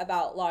that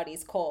about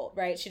Lottie's cult,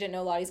 right? She didn't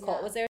know Lottie's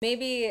cult was there.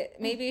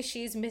 Maybe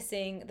she's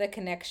missing the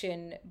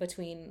connection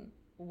between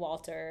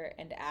Walter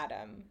and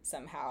Adam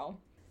somehow.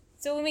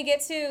 So when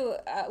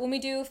we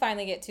do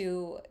finally get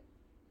to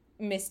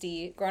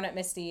Misty, grown-up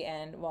Misty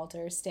and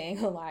Walter staying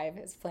alive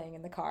is playing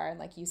in the car, and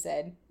like you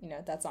said,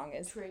 that song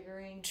is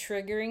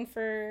triggering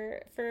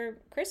for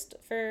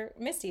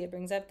Misty. It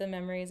brings up the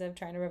memories of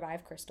trying to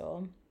revive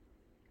Crystal.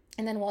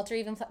 And then Walter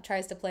even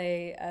tries to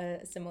play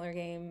a similar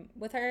game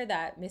with her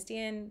that Misty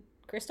and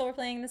Crystal were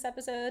playing in this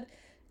episode,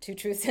 Two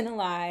Truths and a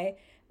Lie.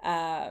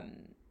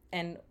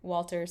 And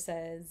Walter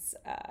says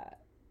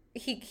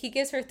he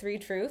gives her 3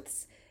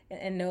 truths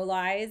and no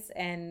lies,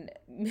 and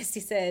Misty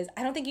says,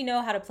 I don't think you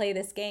know how to play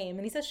this game.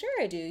 And he says, sure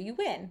I do, you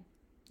win.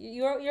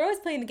 You're always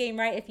playing the game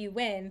right if you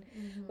win,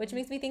 which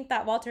makes me think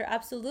that Walter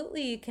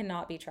absolutely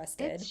cannot be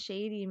trusted. It's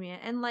shady, man.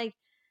 And like,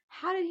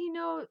 how did he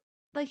know?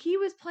 Like, he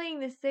was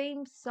playing the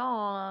same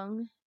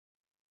song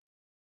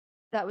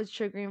that was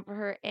triggering for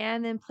her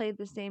and then played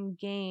the same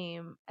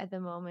game at the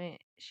moment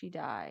she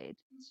died.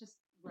 It's just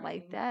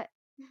like that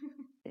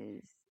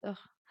is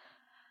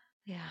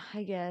yeah,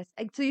 I guess.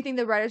 So you think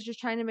the writer's just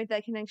trying to make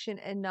that connection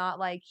and not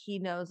like he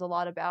knows a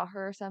lot about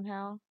her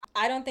somehow?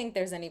 I don't think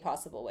there's any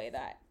possible way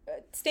that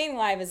Staying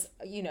Alive is,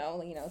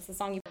 it's the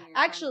song you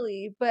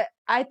actually, but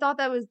I thought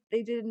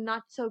they did a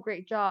not so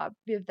great job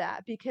of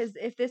that, because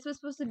if this was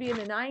supposed to be in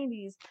the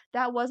 90s,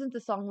 that wasn't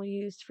the song we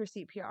used for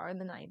CPR in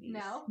the 90s.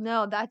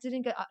 No, that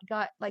didn't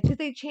got like, because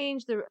they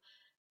changed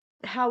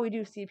how we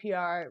do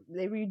CPR.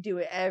 They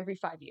redo it every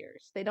 5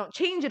 years. They don't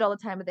change it all the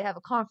time, but they have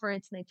a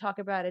conference and they talk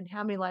about it,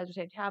 how many lives were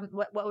saved,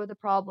 what were the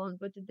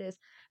problems, what did this,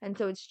 and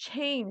so it's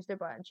changed a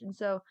bunch. And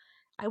so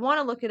I want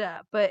to look it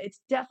up, but it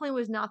definitely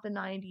was not the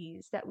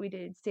 90s that we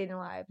did Staying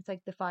Alive. It's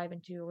like the 5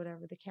 and 2 or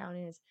whatever the count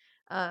is.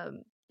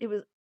 It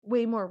was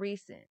way more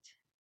recent.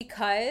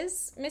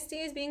 Because Misty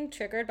is being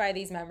triggered by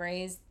these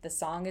memories, the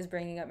song is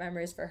bringing up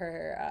memories for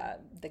her,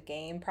 the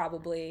game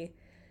probably.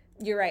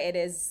 You're right, it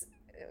is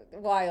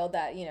wild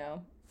that, you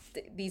know,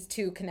 these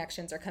two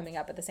connections are coming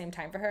up at the same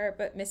time for her.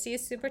 But Misty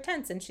is super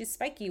tense and she's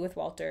spiky with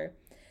Walter.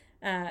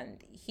 And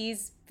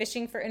he's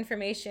fishing for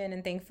information,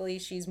 and thankfully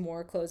she's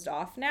more closed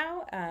off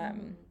now.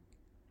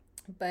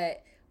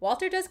 But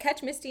Walter does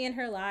catch Misty in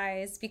her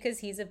lies because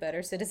he's a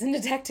better citizen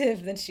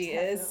detective than she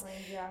is.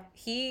 Yeah.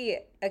 He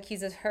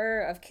accuses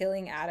her of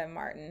killing Adam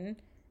Martin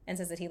and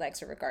says that he likes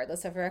her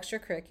regardless of her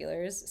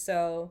extracurriculars.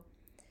 So,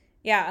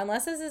 yeah,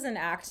 unless this is an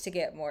act to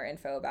get more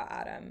info about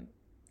Adam,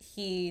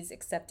 he's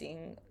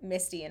accepting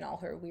Misty in all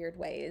her weird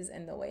ways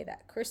in the way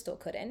that Crystal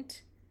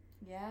couldn't.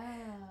 Yeah.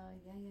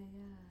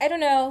 I don't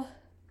know.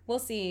 We'll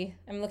see.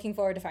 I'm looking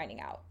forward to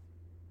finding out.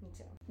 Me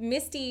too.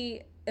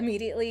 Misty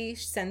immediately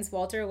sends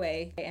Walter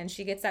away, and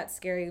she gets that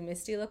scary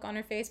Misty look on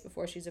her face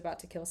before she's about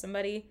to kill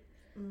somebody.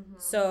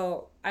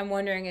 So I'm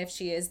wondering if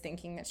she is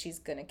thinking that she's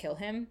gonna kill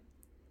him,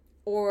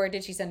 or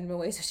did she send him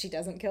away so she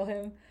doesn't kill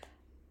him?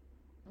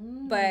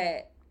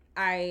 But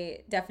I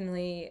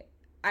definitely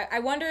I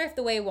wonder if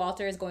the way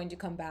Walter is going to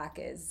come back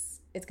is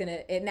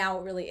it now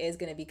really is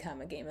gonna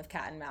become a game of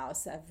cat and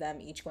mouse of them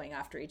each going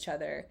after each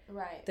other.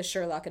 Right. The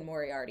Sherlock and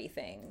Moriarty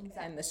thing.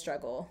 Exactly. And the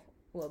struggle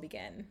will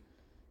begin.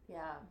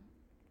 Yeah.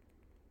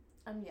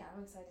 I'm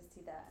excited to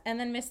see that. And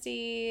then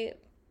Misty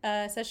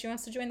says she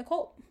wants to join the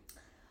cult.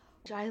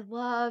 I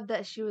love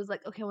that she was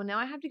like, okay, well, now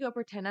I have to go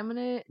pretend I'm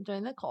going to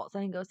join the cult so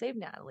I can go save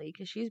Natalie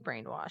because she's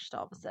brainwashed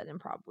all of a sudden,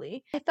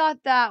 probably. I thought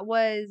that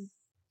was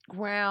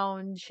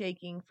ground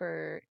shaking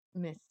for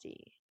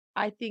Misty.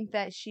 I think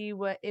that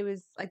it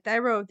was like, I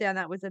wrote down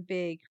that was a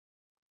big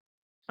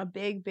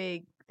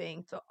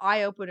thing. So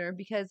eye opener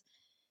because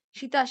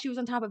she thought she was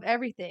on top of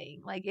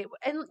everything.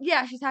 And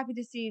yeah, she's happy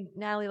to see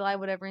Natalie lie,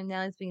 whatever, and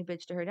Natalie's being a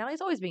bitch to her.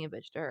 Natalie's always being a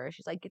bitch to her.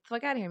 She's like, get the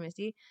fuck out of here,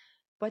 Misty.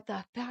 But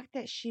the fact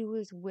that she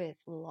was with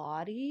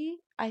Lottie,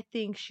 I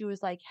think she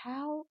was like,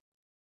 how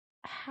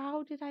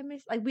did I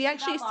miss? Like, we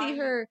actually see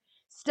her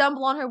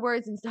stumble on her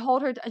words and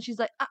hold her, and she's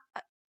like,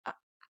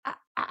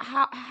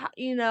 how,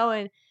 you know,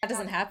 and that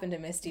doesn't happen to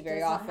Misty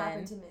very often.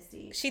 Happen to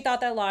Misty. She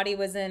thought that Lottie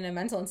was in a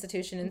mental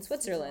institution in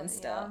Switzerland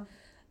still. Yeah.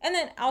 And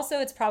then also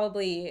it's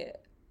probably,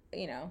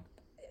 you know,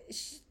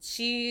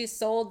 she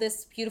sold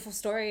this beautiful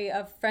story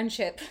of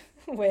friendship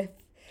with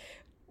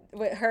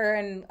her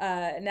and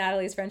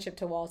Natalie's friendship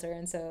to Walter,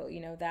 and so,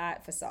 you know,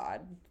 that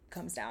facade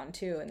comes down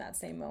too in that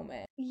same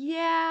moment.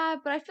 Yeah,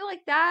 but I feel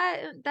like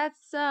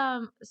that's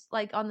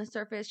like on the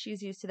surface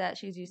she's used to that.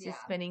 She's used to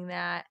spinning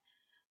that.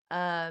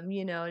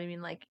 You know what I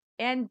mean? Like,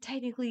 and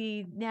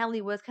technically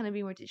Natalie was kind of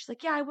being she's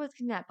like, yeah, I was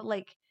kidnapped, but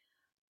like,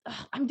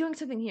 I'm doing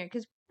something here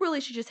because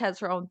really she just has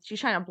her own. She's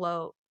trying to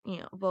blow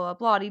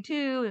up Lottie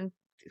too and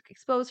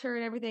expose her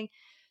and everything.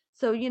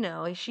 So, you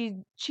know, I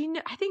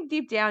think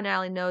deep down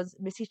Natalie knows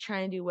Missy's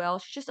trying to do well.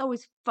 She's just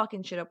always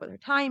fucking shit up with her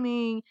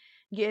timing,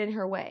 getting in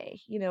her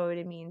way. You know what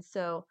I mean?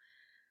 So,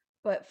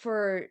 but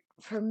for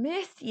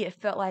Missy, it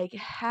felt like,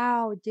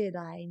 how did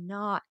I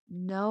not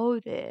know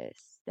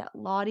this? That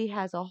Lottie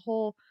has a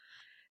whole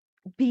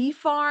bee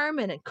farm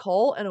and a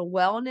cult and a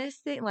wellness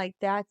thing. Like,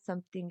 that's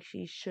something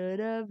she should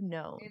have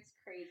known. It's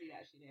crazy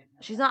that she didn't know.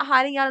 She's not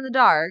hiding out in the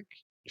dark.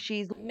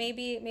 She's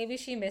maybe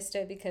she missed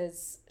it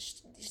because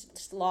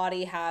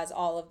Lottie has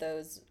all of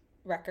those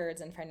records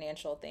and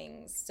financial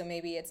things, so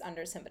maybe it's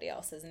under somebody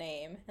else's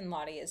name and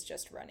Lottie is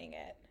just running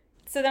it.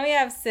 So then we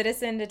have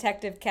Citizen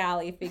Detective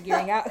Callie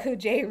figuring out who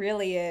Jay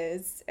really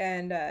is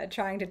and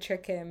trying to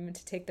trick him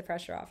to take the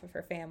pressure off of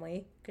her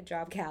family. Good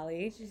job,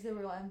 Callie. She's the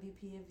real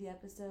MVP of the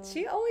episode.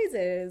 She always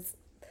is.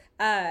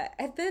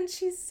 And then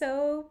she's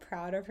so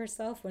proud of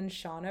herself when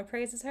Shauna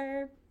praises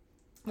her,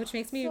 which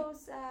makes me so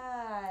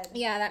sad.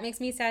 Yeah, that makes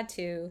me sad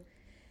too.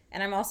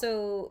 And I'm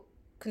also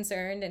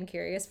concerned and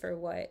curious for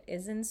what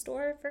is in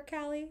store for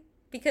Callie,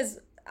 because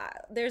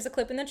there's a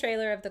clip in the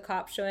trailer of the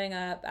cops showing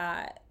up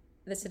at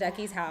the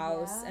Sadecki's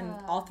house, and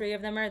all three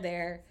of them are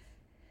there.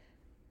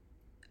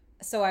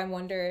 So I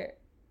wonder,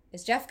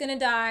 is Jeff gonna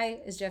die?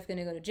 Is Jeff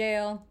gonna go to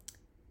jail?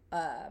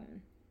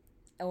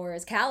 Or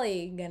is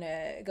Callie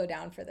gonna go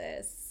down for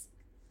this?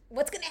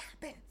 What's gonna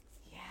happen?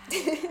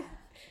 Yeah.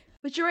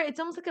 But you're right, it's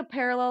almost like a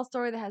parallel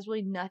story that has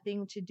really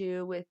nothing to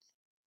do with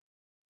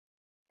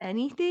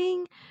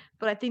anything.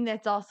 But I think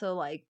that's also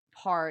like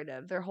part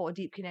of their whole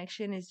deep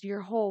connection is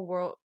your whole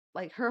world.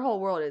 Like, her whole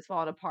world is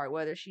falling apart,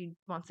 whether she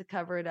wants to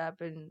cover it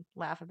up and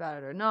laugh about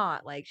it or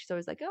not. Like, she's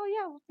always like, oh,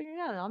 yeah, we'll figure it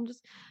out. I'm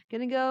just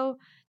going to go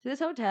to this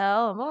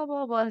hotel and blah,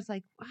 blah, blah. It's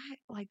like, what?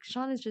 Like,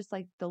 Sean is just,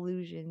 like,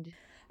 delusioned.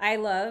 I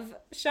love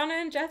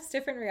Shauna and Jeff's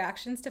different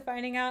reactions to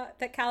finding out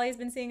that Callie's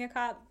been seeing a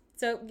cop.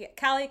 So,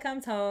 Callie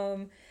comes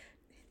home.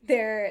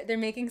 They're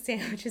making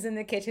sandwiches in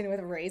the kitchen with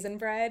raisin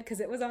bread because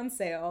it was on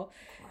sale.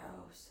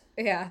 Gross.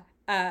 Yeah.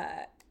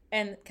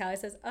 And Callie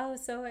says, oh,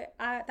 so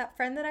that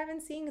friend that I've been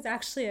seeing is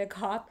actually a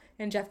cop.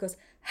 And Jeff goes,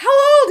 how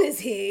old is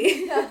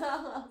he?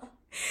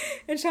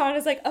 And Sean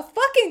is like, a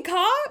fucking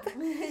cop?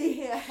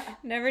 Yeah.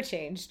 Never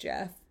changed,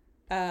 Jeff.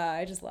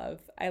 I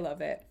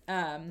love it.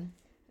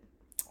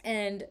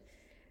 And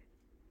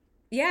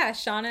yeah,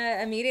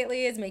 Shauna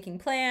immediately is making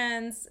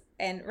plans.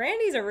 And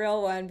Randy's a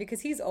real one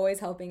because he's always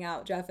helping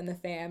out Jeff and the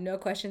fam. No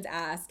questions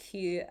asked.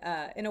 He,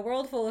 in a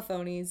world full of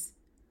phonies,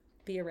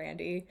 be a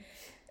Randy.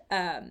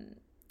 Um,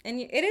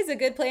 and it is a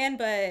good plan,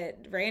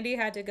 but Randy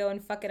had to go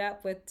and fuck it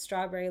up with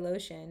strawberry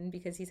lotion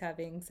because he's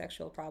having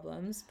sexual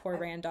problems. Poor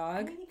Rand I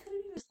dog. mean, he could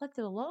have just left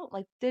it alone.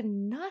 Like, did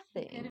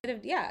nothing.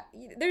 Yeah,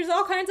 there's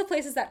all kinds of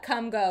places that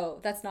come go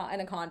that's not in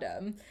a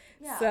condom.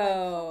 Yeah, So, like,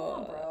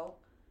 come on, bro.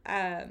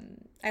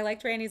 I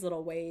liked Randy's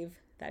little wave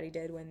that he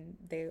did when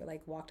they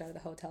like walked out of the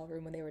hotel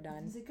room when they were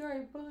done. He's like, all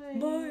right, bye.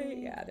 Bye.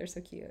 Yeah, they're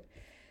so cute.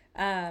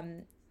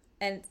 And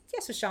yeah,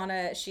 so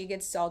Shauna, she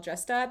gets all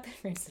dressed up.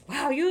 Randy's like,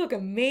 wow, you look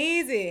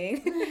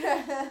amazing.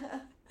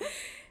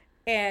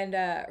 And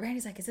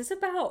Randy's like, is this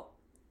about?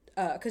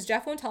 Because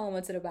Jeff won't tell him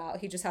what's it about.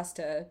 He just has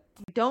to.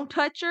 Don't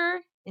touch her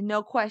and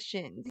no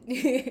questions.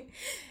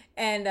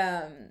 And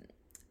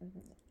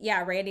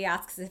yeah, Randy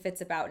asks if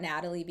it's about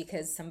Natalie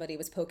because somebody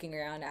was poking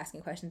around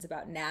asking questions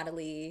about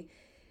Natalie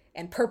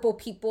and purple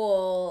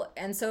people.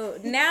 And so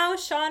now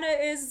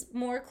Shauna is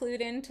more clued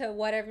into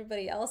what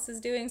everybody else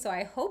is doing. So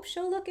I hope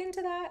she'll look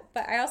into that.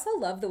 But I also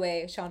love the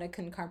way Shauna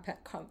can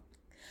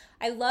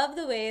I love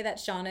the way that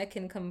Shauna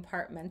can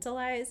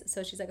compartmentalize.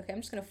 So she's like, okay, I'm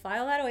just going to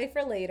file that away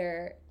for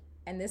later.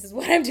 And this is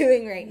what I'm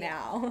doing right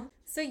now.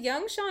 So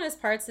young Shauna's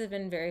parts have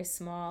been very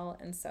small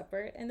and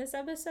separate in this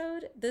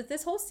episode.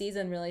 This whole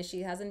season, really,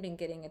 she hasn't been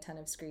getting a ton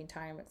of screen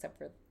time except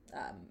for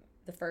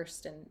the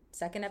first and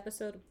second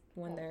episode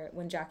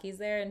when Jackie's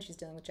there and she's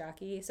dealing with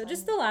Jackie. So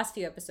just the last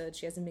few episodes,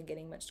 she hasn't been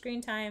getting much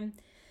screen time.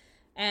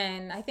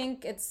 And I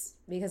think it's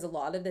because a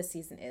lot of this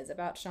season is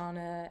about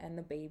Shauna and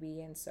the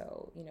baby, and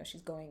so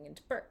she's going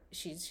into birth.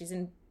 She's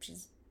in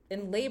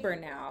labor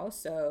now,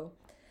 so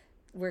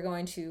we're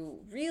going to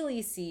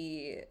really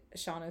see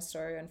Shauna's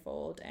story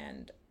unfold,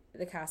 and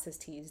the cast has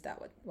teased that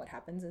what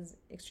happens is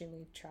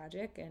extremely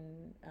tragic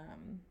and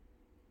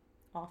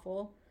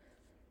awful.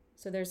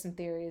 So there's some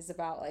theories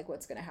about like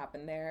what's going to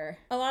happen there.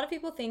 A lot of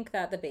people think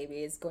that the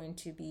baby is going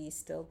to be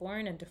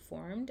stillborn and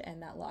deformed, and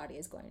that Lottie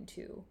is going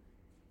to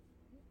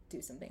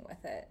do something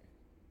with it.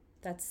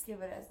 That's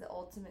give it as the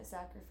ultimate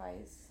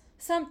sacrifice.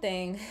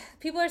 Something.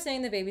 People are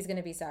saying the baby's going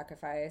to be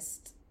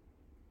sacrificed.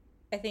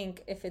 I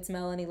think if it's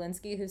Melanie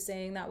Linsky who's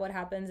saying that what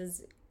happens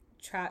is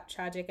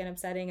tragic and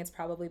upsetting, it's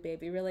probably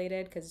baby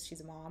related because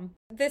she's a mom.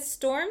 This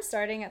storm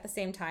starting at the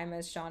same time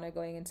as Shauna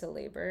going into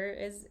labor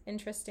is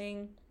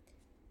interesting.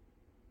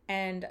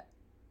 And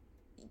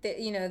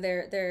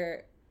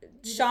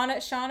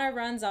Shauna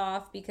runs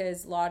off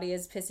because Lottie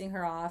is pissing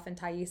her off and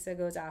Taissa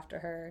goes after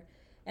her.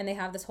 And they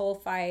have this whole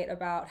fight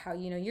about how,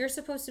 you're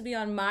supposed to be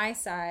on my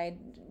side.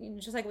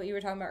 Just like what you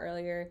were talking about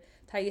earlier.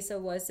 Taissa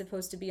was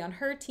supposed to be on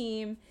her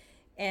team.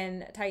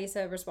 And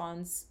Taissa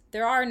responds,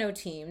 there are no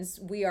teams.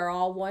 We are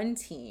all one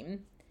team.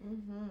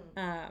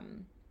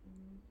 Mm-hmm.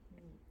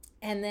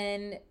 And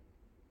then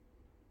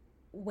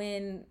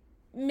when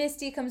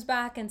Misty comes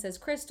back and says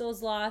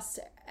Crystal's lost,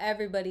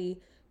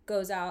 everybody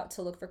goes out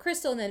to look for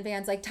Crystal. And then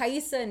Van's like,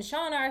 Taissa and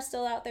Shauna are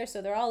still out there.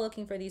 So they're all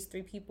looking for these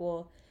three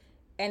people.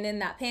 And in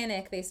that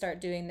panic, they start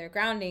doing their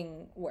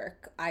grounding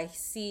work. I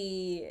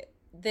see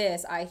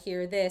this, I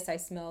hear this, I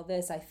smell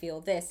this, I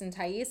feel this. And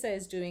Taissa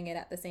is doing it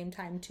at the same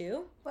time,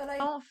 too. But I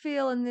don't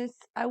feel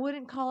I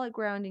wouldn't call it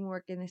grounding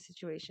work in this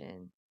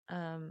situation.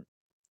 In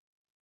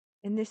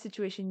this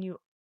situation, you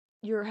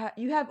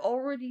have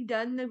already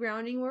done the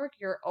grounding work.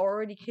 You're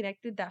already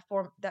connected.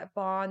 That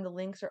bond, the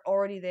links are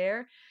already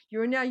there.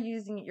 You're now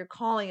using it. You're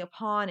calling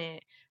upon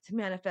it to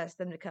manifest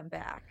them to come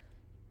back.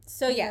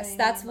 So yes,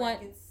 that's one.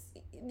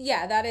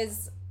 Yeah, that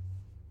is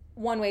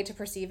one way to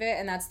perceive it,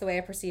 and that's the way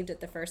I perceived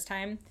it the first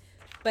time.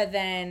 But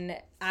then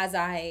as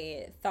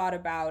I thought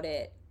about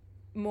it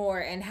more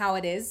and how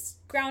it is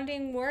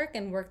grounding work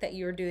and work that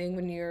you're doing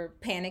when you're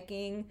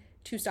panicking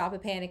to stop a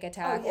panic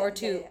attack or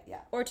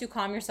to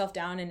calm yourself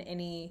down in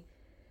any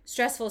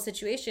stressful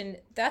situation,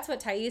 that's what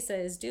Taissa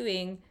is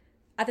doing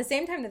at the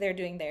same time that they're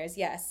doing theirs.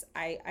 Yes,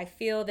 I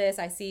feel this,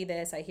 I see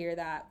this, I hear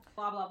that.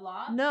 Blah, blah,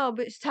 blah. No,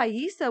 but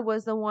Taissa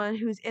was the one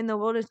who's in the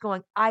wilderness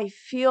going, I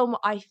feel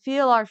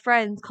our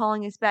friends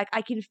calling us back.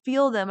 I can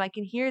feel them. I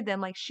can hear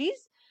them. Like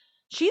she's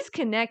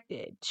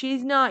connected.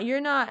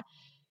 You're not,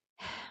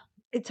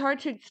 it's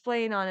hard to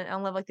explain on a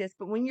level like this,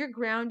 but when you're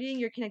grounding,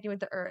 you're connecting with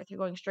the earth. You're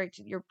going straight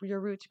to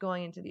your roots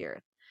going into the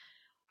earth.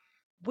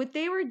 What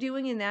they were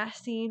doing in that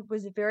scene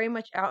was very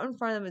much out in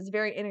front of them. It's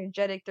very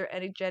energetic, their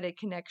energetic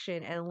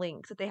connection and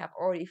links that they have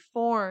already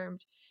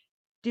formed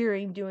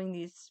during doing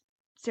these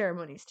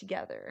ceremonies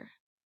together.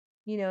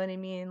 You know what I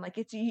mean?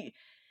 Like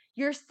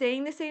you're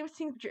saying the same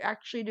thing, but you're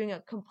actually doing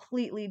a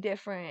completely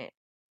different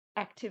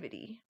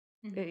activity,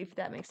 if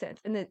that makes sense,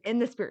 in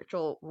the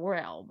spiritual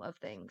realm of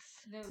things.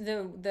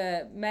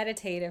 The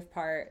meditative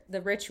part,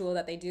 the ritual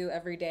that they do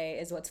every day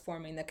is what's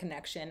forming the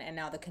connection, and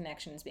now the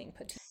connection is being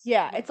put to.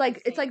 Yeah, it's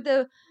like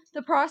the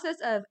process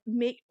of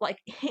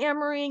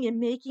hammering and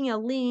making a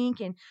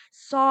link and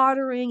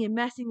soldering and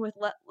messing with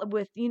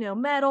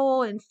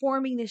metal and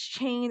forming this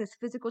chain, this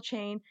physical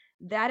chain,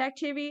 that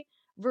activity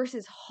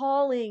versus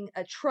hauling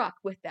a truck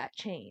with that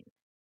chain.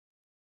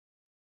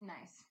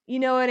 Nice. You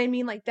know what I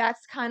mean? Like,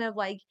 that's kind of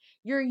like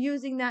you're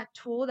using that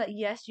tool that,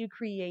 yes, you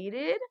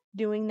created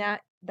doing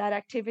that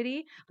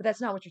activity, but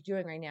that's not what you're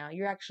doing right now.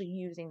 You're actually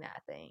using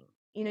that thing.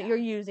 You're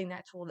using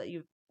that tool that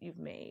you've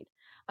made.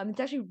 It's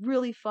actually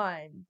really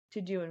fun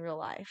to do in real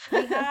life.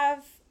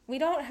 We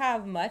don't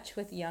have much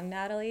with young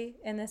Natalie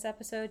in this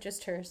episode,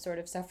 just her sort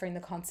of suffering the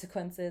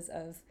consequences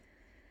of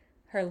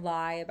her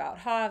lie about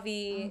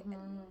Javi.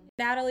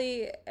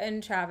 Natalie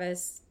and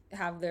Travis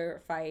have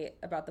their fight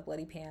about the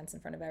bloody pants in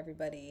front of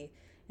everybody,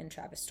 and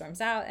Travis storms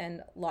out,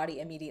 and Lottie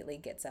immediately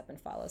gets up and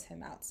follows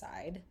him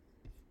outside.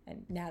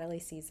 And Natalie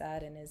sees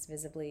that and is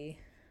visibly,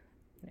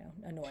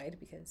 annoyed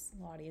because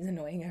Lottie is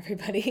annoying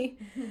everybody.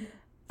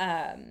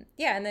 And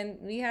then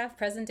we have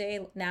present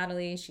day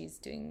Natalie. She's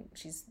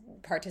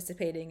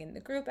participating in the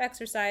group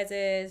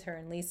exercises. Her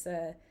and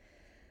Lisa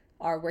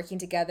are working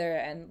together,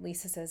 and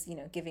Lisa says,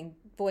 giving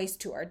voice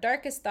to our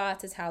darkest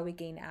thoughts is how we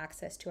gain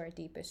access to our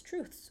deepest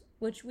truths,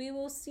 which we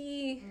will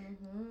see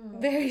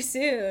very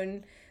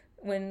soon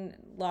when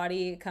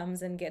Lottie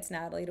comes and gets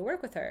Natalie to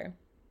work with her.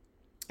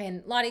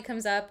 And Lottie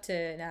comes up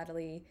to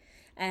Natalie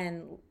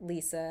and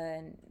Lisa,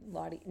 and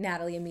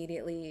Natalie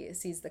immediately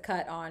sees the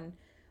cut on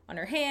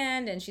her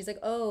hand, and she's like,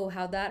 oh,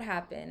 how'd that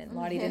happen? And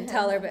Lottie didn't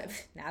tell her, but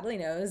Natalie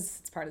knows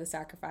it's part of the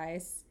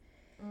sacrifice.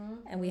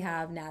 And we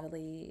have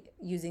Natalie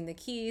using the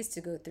keys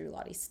to go through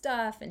Lottie's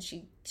stuff, and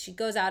she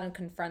goes out and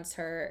confronts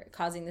her,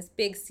 causing this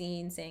big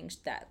scene, saying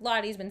that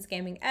Lottie's been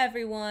scamming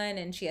everyone,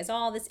 and she has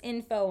all this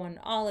info on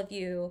all of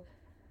you.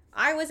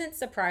 I wasn't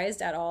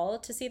surprised at all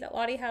to see that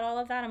Lottie had all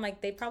of that. I'm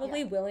like, they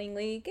probably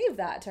willingly gave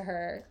that to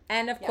her.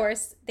 And of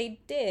course they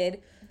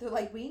did. They're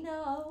like, we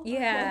know.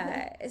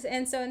 Yeah.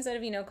 And so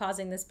instead of,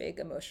 causing this big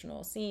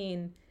emotional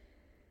scene,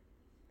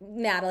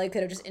 Natalie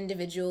could have just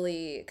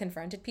individually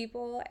confronted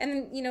people.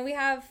 And, we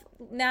have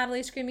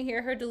Natalie screaming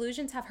here, her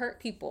delusions have hurt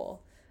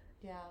people.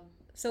 Yeah.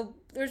 So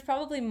there's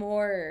probably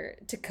more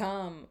to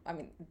come. I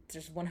mean,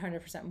 there's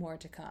 100% more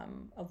to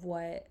come of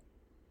what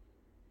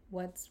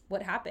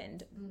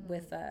happened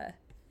with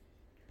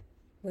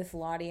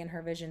Lottie and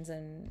her visions,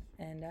 and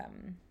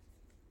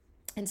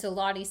so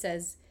Lottie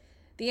says,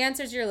 the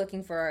answers you're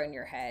looking for are in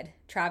your head.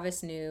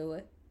 Travis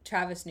knew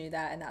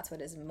that, and that's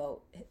what his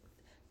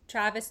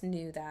Travis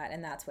knew that,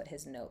 and that's what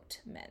his note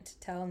meant.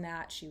 Tell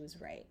Nat she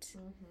was right.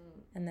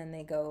 And then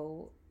they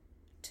go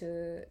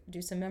to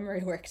do some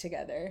memory work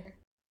together.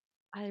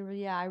 I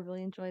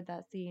really enjoyed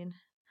that scene.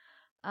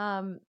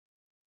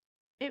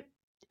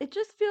 It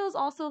just feels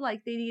also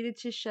like they needed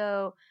to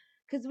show,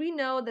 because we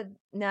know that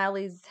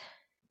Natalie's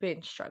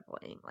been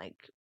struggling,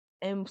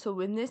 and so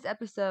in this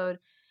episode,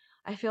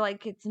 I feel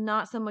like it's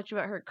not so much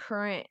about her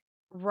current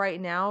right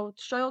now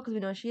struggle, because we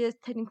know she is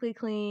technically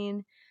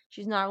clean.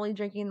 She's not really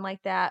drinking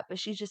like that, but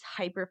she's just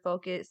hyper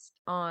focused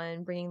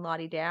on bringing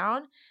Lottie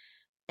down.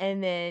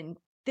 And then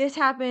this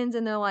happens,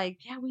 and they're like,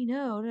 yeah, we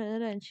know.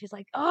 And she's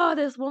like, oh,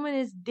 this woman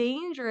is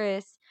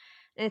dangerous.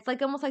 And it's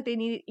like almost like they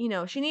need,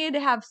 she needed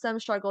to have some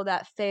struggle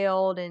that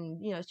failed,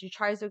 and, she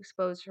tries to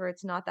expose her.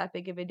 It's not that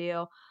big of a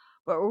deal.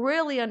 But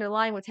really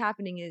underlying what's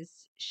happening is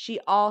she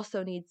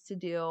also needs to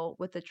deal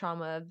with the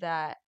trauma of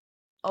that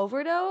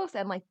overdose,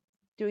 and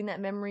doing that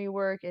memory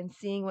work and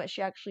seeing what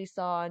she actually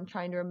saw and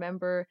trying to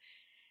remember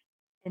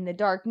in the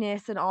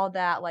darkness and all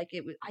that.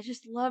 I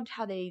just loved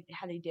how they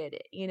did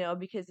it,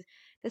 because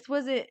it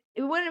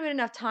wouldn't have been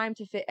enough time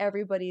to fit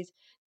everybody's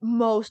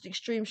most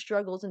extreme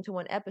struggles into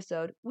one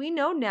episode. We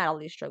know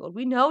Natalie struggled.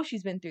 We know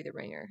she's been through the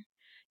ringer.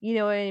 You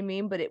know what I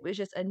mean? But it was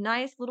just a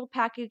nice little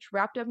package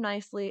wrapped up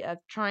nicely of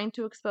trying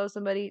to expose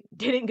somebody.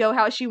 Didn't go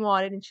how she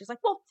wanted, and she's like,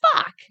 well,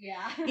 fuck.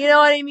 Yeah. You know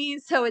what I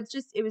mean? So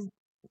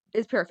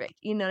it's perfect.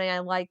 And I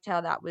liked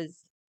how that was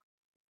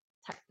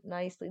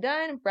nicely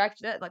done,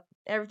 bracked it up,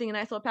 everything in a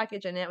nice little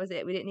package, and that was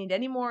it. We didn't need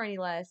any more, any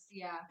less.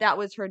 Yeah. That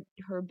was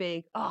her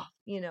big,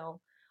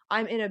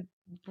 I'm in a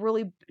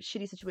really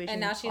shitty situation.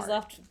 And now she's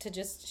left to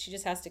she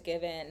just has to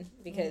give in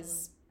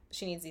because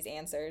she needs these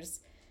answers.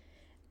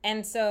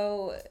 And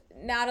so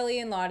Natalie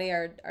and Lottie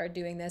are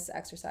doing this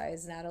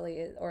exercise.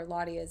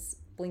 Lottie is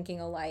blinking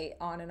a light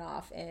on and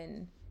off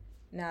in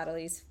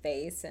Natalie's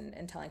face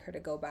and telling her to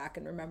go back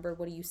and remember,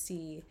 what do you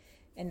see?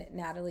 And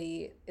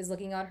Natalie is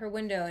looking out her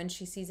window, and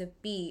she sees a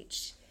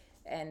beach,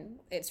 and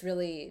it's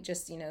really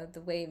just,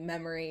 the way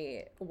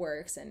memory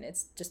works, and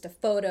it's just a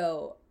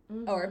photo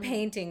or a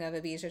painting of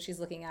a beach that she's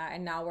looking at.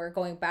 And now we're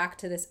going back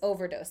to this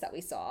overdose that we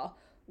saw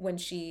when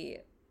she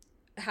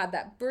had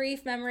that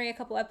brief memory a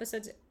couple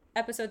episodes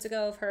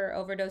ago of her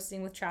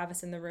overdosing with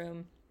Travis in the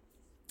room.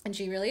 And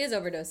she really is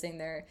overdosing.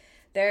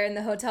 They're in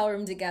the hotel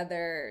room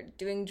together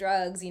doing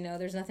drugs.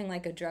 There's nothing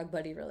like a drug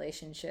buddy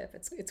relationship.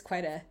 It's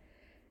quite a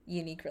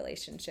unique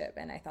relationship,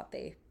 and I thought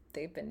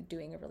they've been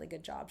doing a really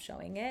good job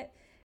showing it,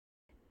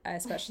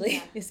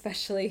 especially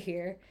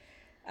here,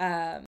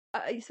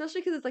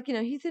 especially because it's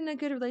he's in a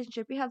good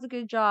relationship, he has a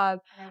good job.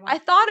 I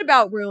thought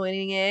about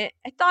ruining it,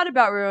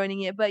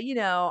 but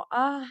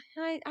I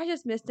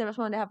just missed him. I just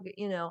wanted to have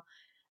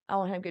I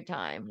want to have a good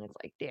time, and it's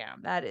like,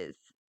 damn, that is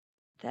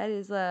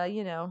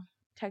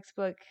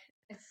textbook,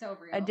 it's so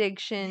real,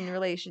 addiction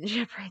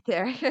relationship right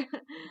there.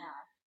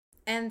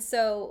 And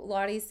so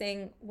Lottie's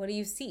saying, what do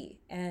you see?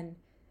 And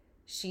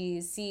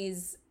she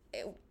sees,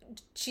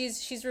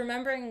 she's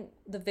remembering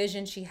the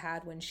vision she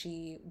had when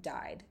she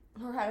died.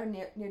 Or had her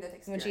near-death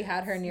experience. When she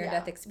had her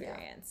near-death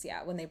experience,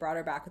 when they brought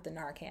her back with the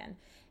Narcan.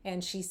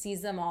 And she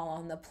sees them all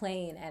on the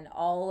plane, and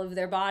all of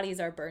their bodies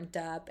are burnt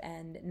up,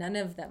 and none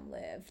of them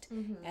lived.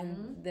 Mm-hmm.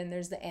 And then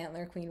there's the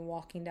Antler Queen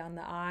walking down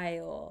the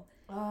aisle.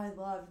 Oh, I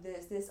love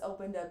this. This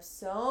opened up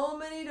so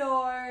many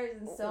doors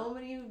and so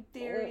many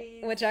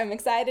theories. Which I'm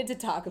excited to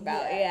talk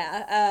about,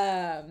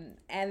 and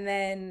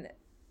then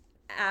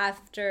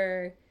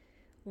after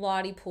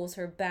Lottie pulls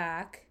her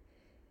back,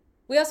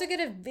 we also get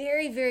a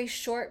very, very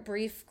short,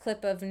 brief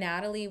clip of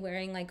Natalie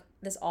wearing, like,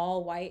 this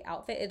all-white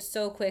outfit. It's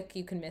so quick,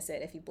 you can miss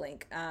it if you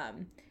blink.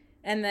 And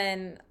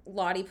then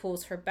Lottie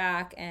pulls her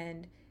back,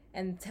 and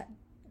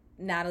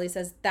Natalie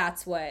says,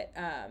 that's what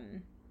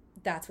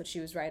she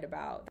was right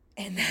about.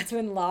 And that's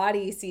when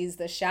Lottie sees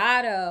the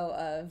shadow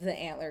of the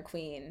Antler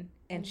Queen,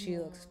 and she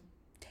looks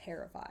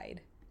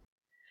terrified.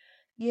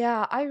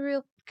 Yeah,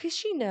 because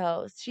she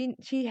knows. She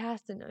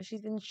has to know.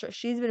 She's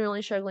been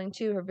really struggling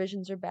too. Her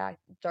visions are back.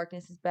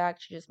 Darkness is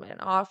back. She just made an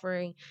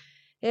offering.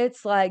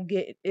 It's like,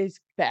 it's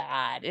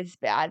bad. It's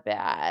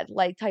bad.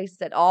 Like Tyson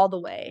said, all the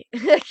way.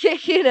 Like,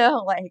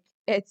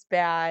 it's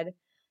bad.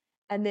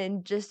 And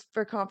then just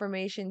for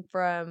confirmation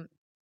from,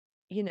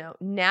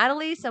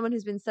 Natalie, someone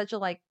who's been such a,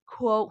 like,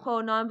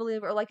 quote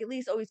non-believer, or, like, at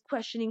least always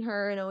questioning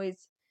her and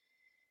always,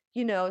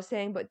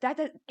 saying, but that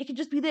it could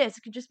just be this,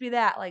 it could just be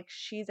that. Like,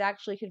 she's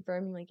actually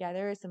confirming, like, yeah,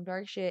 there is some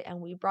dark shit,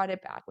 and we brought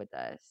it back with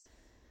us.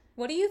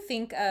 What do you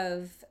think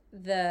of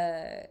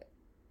the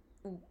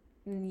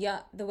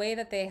way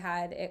that they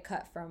had it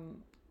cut from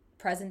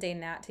present day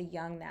Nat to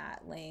young Nat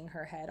laying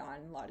her head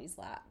on Lottie's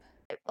lap?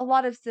 A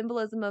lot of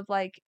symbolism of,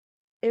 like,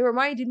 it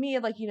reminded me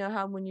of, like,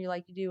 how when you,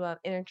 like, you do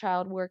inner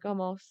child work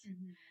almost.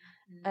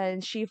 Mm-hmm.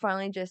 And she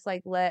finally just,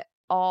 like, let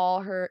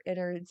all her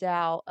innards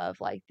out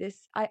of, like,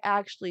 this, I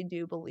actually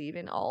do believe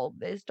in all of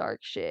this dark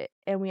shit,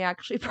 and we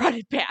actually brought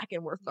it back,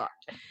 and we're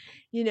fucked.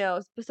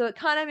 So it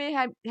kind of may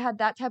have had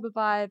that type of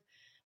vibe.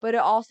 But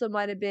it also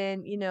might have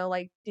been,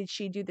 like, did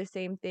she do the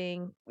same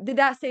thing? Did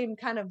that same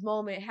kind of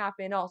moment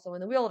happen also in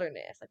the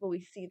wilderness? Like, will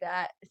we see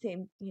that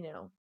same,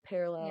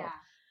 parallel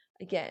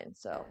again?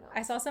 So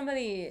I saw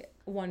somebody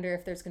wonder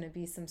if there's going to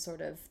be some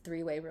sort of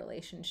three-way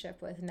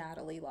relationship with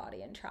Natalie,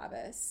 Lottie, and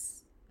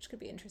Travis, which could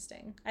be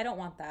interesting. I don't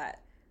want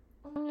that.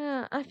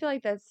 Yeah, I feel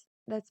like that's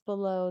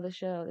below the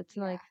show. It's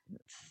like,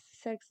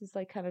 sex is,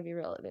 like, kind of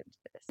irrelevant to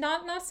this.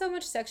 Not so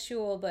much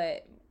sexual,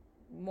 but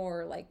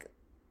more like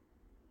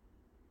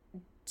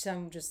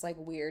some just, like,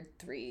 weird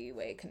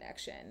three-way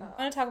connection. I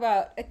want to talk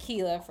about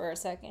Akilah for a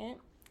second.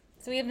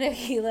 So we have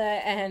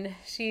Akilah, and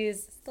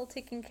she's still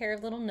taking care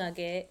of little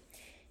Nugget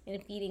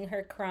and feeding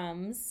her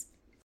crumbs.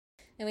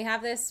 And we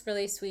have this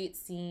really sweet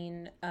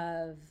scene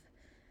of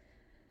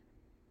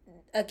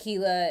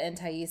Akilah and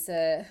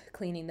Taissa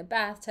cleaning the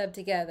bathtub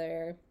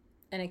together.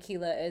 And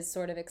Akilah is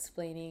sort of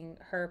explaining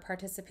her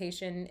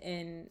participation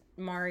in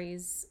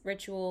Mari's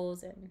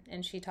rituals,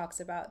 and she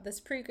talks about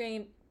this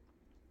pregame,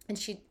 and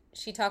she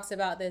talks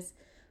about this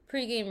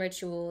pregame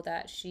ritual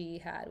that she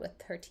had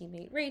with her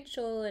teammate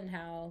Rachel, and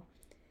how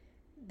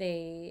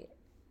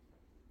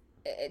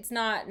it's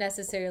not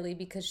necessarily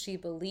because she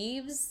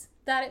believes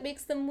that it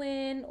makes them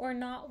win or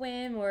not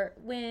win, or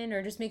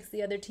just makes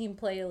the other team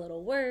play a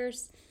little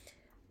worse,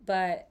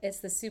 but it's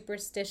the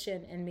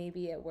superstition, and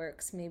maybe it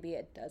works, maybe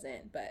it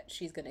doesn't, but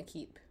she's gonna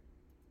keep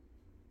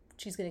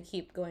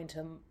going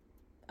to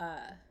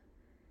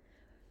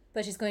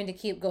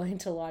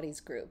Lottie's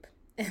group.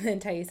 And then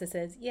Taissa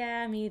says,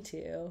 yeah, me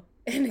too.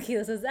 And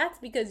Akilah says, that's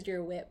because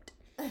you're whipped.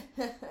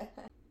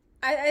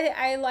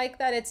 I like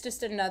that it's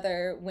just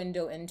another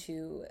window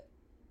into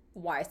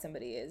why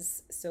somebody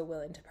is so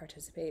willing to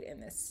participate in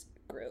this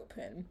group.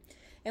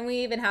 And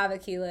we even have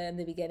Akilah in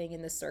the beginning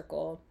in the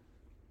circle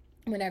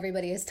when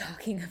everybody is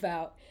talking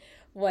about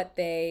what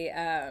they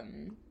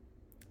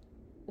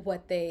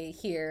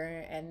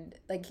hear, and,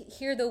 like,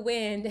 hear the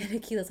wind, and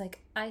Akilah's like,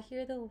 I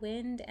hear the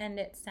wind and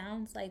it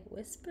sounds like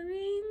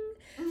whispering.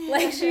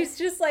 Like, she's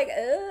just like,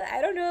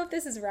 I don't know if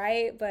this is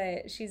right,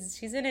 but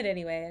she's in it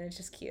anyway, and it's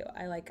just cute.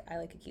 I like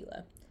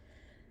Akilah.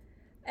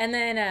 And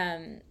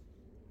then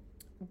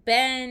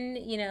Ben,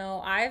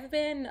 I've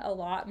been a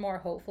lot more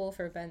hopeful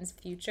for Ben's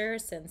future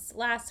since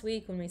last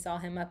week when we saw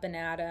him up in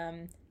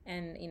Adam,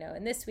 and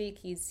and this week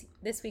he's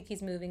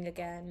moving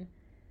again.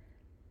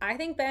 I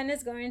think Ben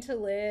is going to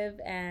live,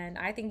 and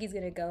I think he's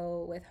going to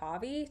go with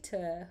Javi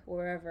to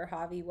wherever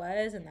Javi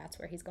was, and that's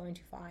where he's going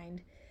to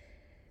find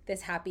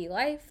this happy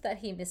life that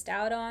he missed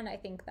out on. I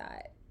think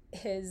that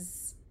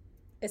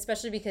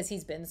especially because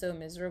he's been so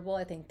miserable,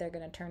 I think they're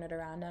going to turn it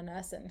around on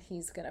us, and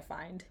he's going to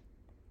find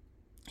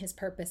his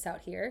purpose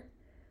out here.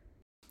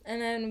 And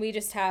then we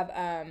just have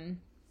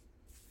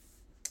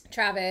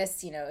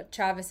Travis.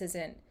 Travis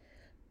isn't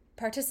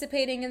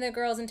participating in the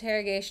girls'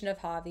 interrogation of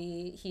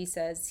Javi. He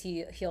says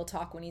he'll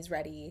talk when he's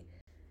ready.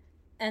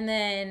 And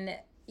then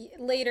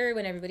later,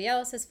 when everybody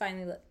else has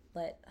finally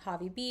let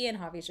Javi be, and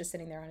Javi's just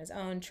sitting there on his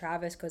own.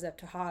 Travis goes up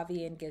to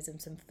Javi and gives him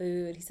some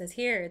food. He says,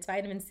 here, it's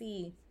vitamin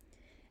C.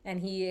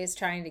 And he is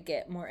trying to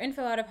get more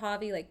info out of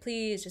Javi, like,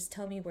 please just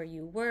tell me where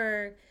you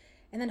were.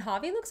 And then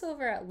Javi looks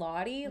over at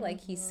Lottie,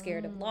 like he's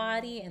scared of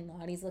Lottie, and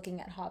Lottie's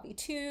looking at Javi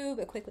too,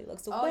 but quickly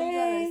looks away. Oh, you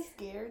got a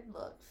scared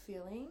look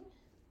feeling?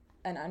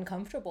 An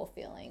uncomfortable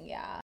feeling,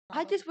 yeah.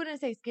 I just wouldn't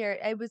say scared.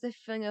 It was a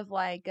feeling of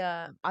like,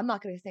 I'm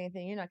not going to say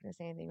anything. You're not going to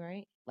say anything,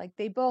 right? Like,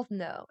 they both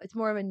know. It's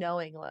more of a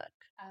knowing look.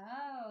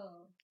 Oh,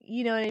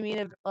 You know what I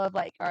mean? Of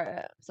like,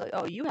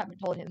 oh, you haven't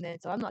told him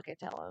then, so I'm not going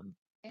to tell him.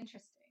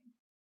 interesting.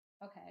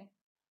 Okay.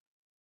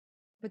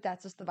 But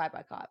that's just the vibe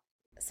I caught.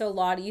 So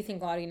Lottie, you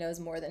think Lottie knows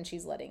more than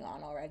she's letting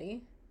on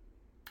already?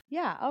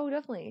 Yeah, oh,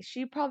 definitely.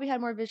 She probably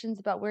had more visions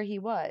about where he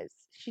was.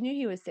 She knew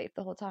he was safe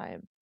the whole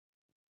time.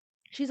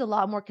 She's a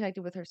lot more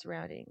connected with her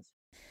surroundings.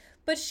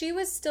 But she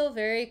was still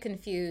very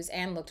confused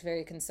and looked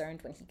very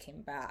concerned when he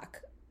came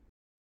back.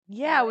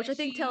 Yeah, which I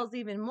think tells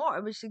even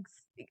more, which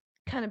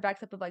kind of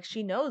backs up of like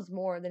she knows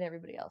more than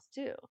everybody else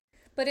too.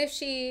 But if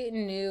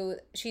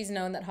she's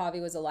known that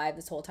Javi was alive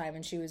this whole time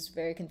and she was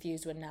very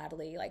confused when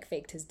Natalie like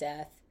faked his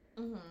death,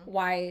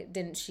 why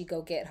didn't she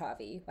go get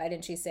Javi? Why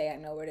didn't she say, I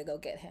know where to go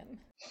get him?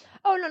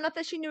 Oh, no, not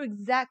that she knew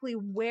exactly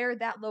where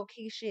that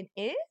location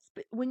is,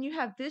 but when you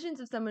have visions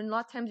of someone, a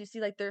lot of times you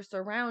see like their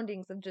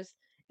surroundings of just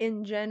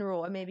in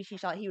general, and maybe she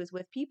thought he was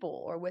with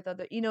people or with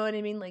other, you know what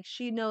I mean? Like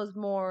she knows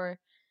more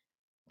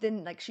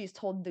than like she's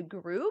told the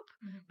group,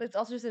 but it's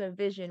also just in a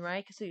vision,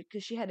 right?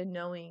 Because she had a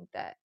knowing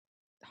that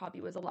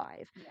Javi was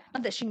alive. Yeah.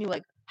 Not that she knew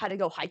like how to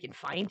go hike and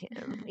find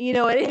him. You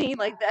know what I mean?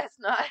 Like that's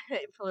not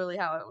clearly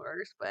how it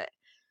works, but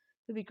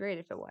it'd be great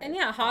if it was. And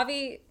yeah,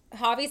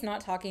 Javi's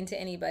not talking to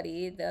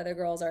anybody. The other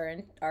girls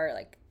are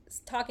like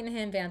talking to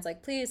him. Van's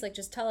like, please, like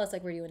just tell us,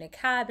 like, were you in a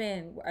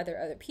cabin? Are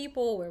there other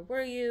people? Where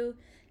were you?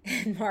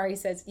 And Mari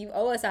says, you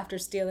owe us after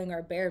stealing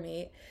our bear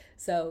meat.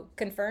 So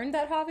confirmed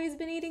that Javi's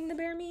been eating the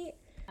bear meat.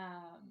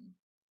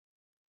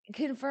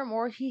 Confirm,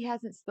 or he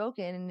hasn't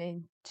spoken and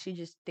then she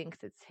just thinks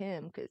it's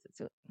him because it's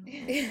a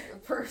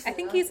person. I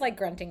think he's like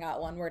grunting out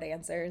one word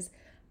answers.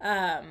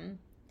 And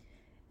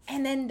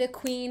then the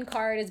queen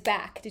card is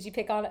back. Did you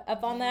pick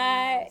up on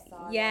that?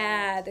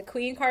 Yeah, the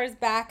queen card is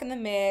back in the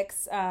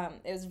mix.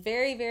 It was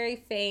very, very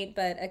faint,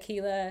 but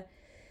Akilah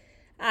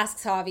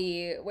asks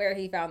Javi where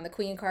he found the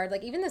queen card.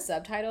 Like even the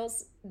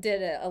subtitles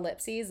did a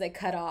ellipses. They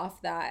cut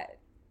off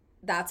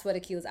that's what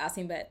Akilah's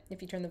asking, but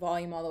if you turn the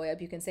volume all the way up,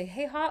 you can say,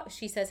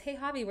 she says, hey,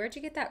 Javi, where'd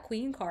you get that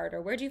queen card?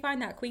 Or where'd you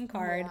find that queen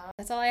card? Yeah.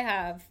 That's all I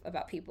have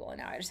about people, and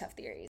now I just have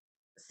theories.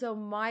 So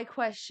my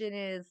question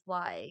is,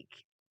 like,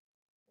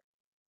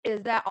 are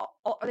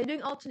they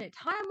doing alternate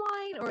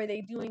timeline, or are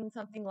they doing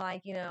something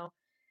like, you know,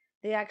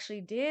 they actually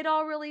did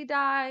all really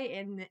die,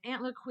 and the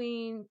Antler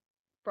Queen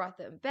brought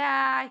them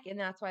back, and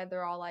that's why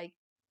they're all, like,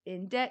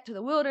 in debt to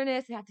the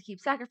wilderness, and have to keep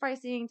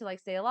sacrificing to, like,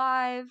 stay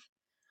alive?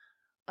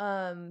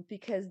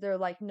 Because they're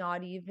like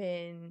not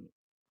even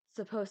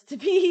supposed to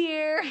be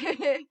here.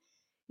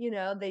 You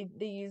know, they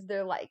use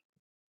their like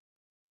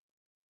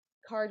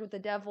card with the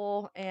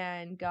devil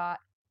and got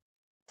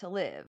to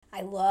live.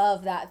 I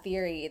love that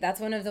theory. That's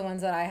one of the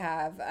ones that I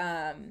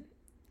have.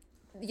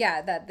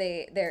 Yeah, that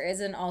there is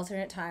an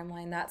alternate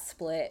timeline that's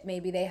split.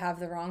 Maybe they have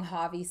the wrong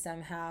Javi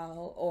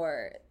somehow,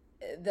 or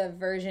the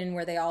version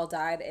where they all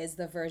died is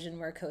the version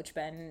where Coach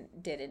Ben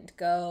didn't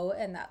go,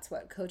 and that's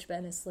what Coach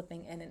Ben is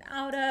slipping in and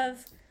out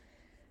of.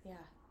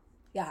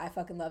 Yeah, I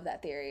fucking love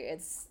that theory.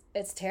 It's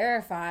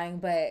terrifying,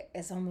 but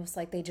it's almost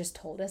like they just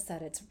told us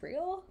that it's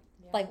real.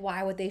 Yeah. Like,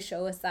 why would they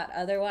show us that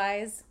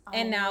otherwise?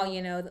 And now,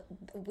 you know,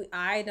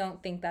 I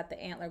don't think that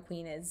the Antler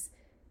Queen is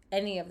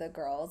any of the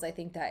girls. I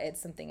think that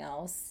it's something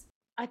else.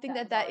 I think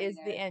that is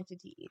the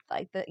entity,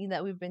 like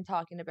that we've been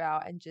talking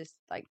about, and just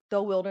like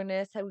the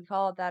wilderness, how we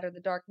call it that, or the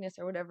darkness,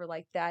 or whatever.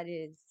 Like that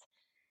is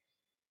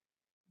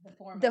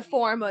the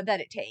form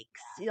that it takes.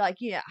 Yeah. Like,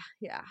 yeah.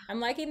 I'm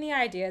liking the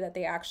idea that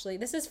they actually,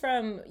 this is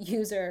from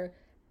user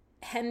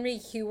Henry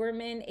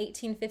Hewerman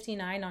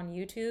 1859 on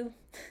YouTube.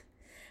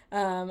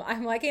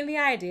 I'm liking the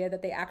idea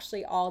that they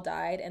actually all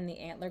died and the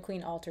Antler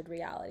Queen altered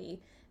reality.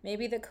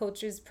 Maybe the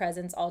coach's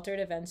presence altered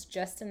events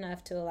just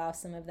enough to allow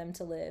some of them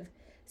to live.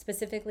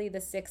 Specifically,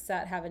 the 6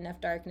 that have enough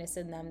darkness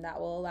in them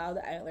that will allow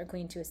the Antler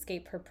Queen to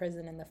escape her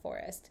prison in the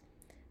forest.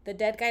 The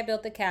dead guy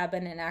built the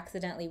cabin and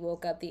accidentally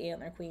woke up the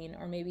Antler Queen,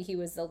 or maybe he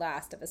was the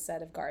last of a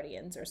set of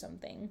guardians or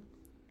something.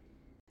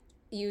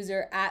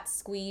 User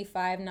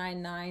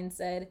 @Squee599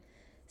 said,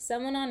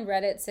 someone on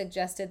Reddit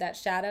suggested that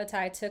Shadow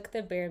Tai took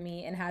the bear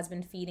meat and has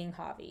been feeding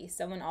Javi.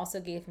 Someone also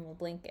gave him a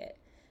blanket.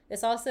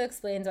 This also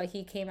explains why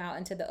he came out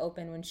into the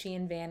open when she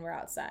and Van were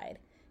outside.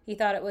 He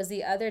thought it was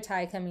the other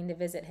Tai coming to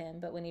visit him,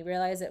 but when he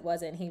realized it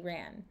wasn't, he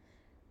ran.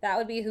 That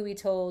would be who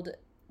told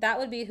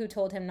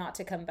him not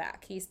to come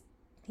back.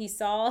 He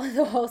saw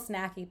the whole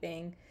snacky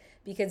thing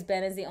because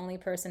Ben is the only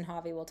person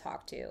Javi will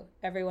talk to.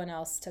 Everyone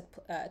else took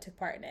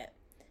part in it.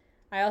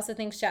 I also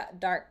think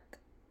Shadow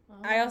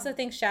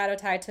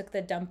Tai took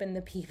the dump in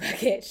the pee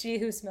bucket. She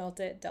who smelt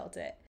it dealt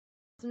it.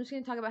 So I'm just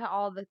going to talk about how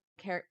all the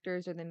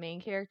characters, or the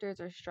main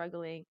characters, are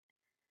struggling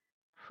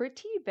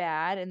pretty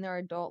bad in their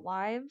adult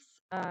lives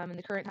in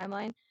the current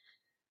timeline,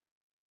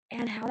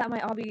 and how that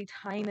might all be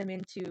tying them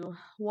into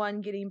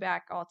one getting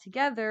back all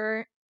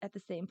together at the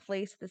same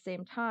place at the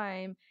same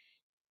time,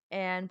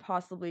 and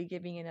possibly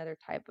giving another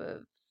type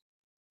of,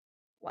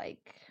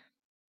 like,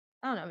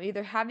 I don't know,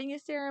 either having a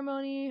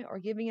ceremony or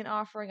giving an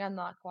offering. I'm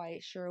not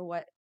quite sure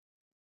what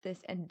this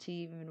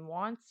entity even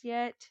wants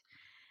yet.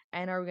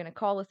 And are we going to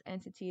call this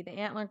entity the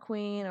Antler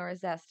Queen, or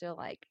is that still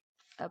like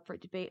up for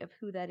debate of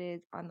who that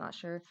is? I'm not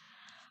sure.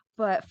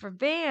 But for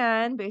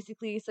Van,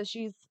 basically, so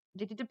she's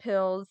addicted to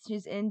pills,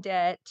 she's in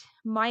debt,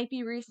 might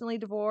be recently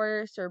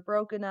divorced or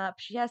broken up.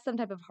 She has some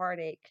type of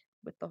heartache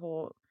with the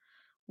whole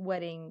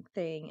wedding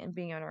thing and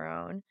being on her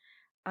own.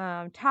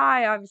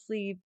 Ty,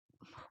 obviously,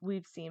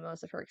 we've seen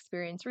most of her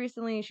experience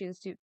recently. She's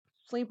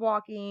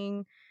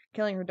sleepwalking,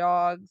 killing her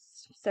dogs,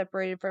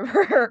 separated from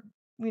her,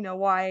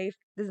 wife,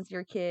 doesn't see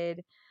her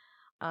kid.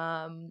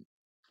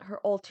 Her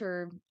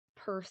alter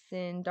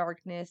person,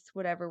 darkness,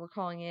 whatever we're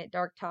calling it,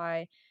 dark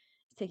Ty,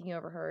 is taking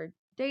over her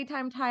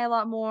daytime Ty a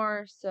lot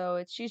more.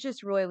 So she's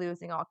just really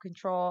losing all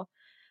control.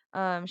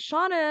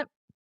 Shauna,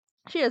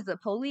 she has the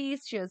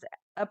police, she has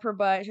upper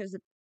butt, she has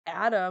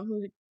Adam,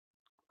 who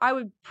I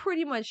would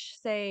pretty much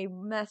say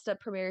messed up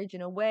her marriage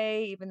in a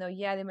way, even though,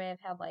 yeah, they may have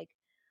had, like,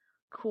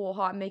 cool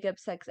hot makeup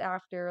sex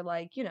after,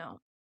 like,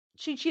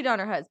 she cheated on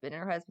her husband,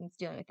 and her husband's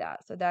dealing with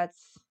that. So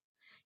that's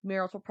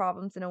marital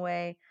problems in a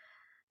way.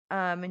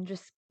 And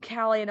just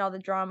Callie and all the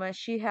drama.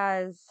 She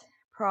has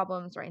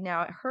problems right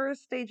now at her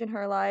stage in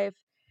her life.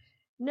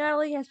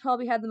 Natalie has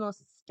probably had the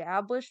most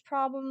established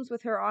problems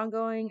with her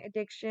ongoing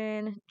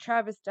addiction,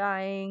 Travis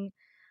dying,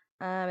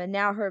 and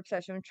now her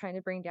obsession with trying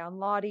to bring down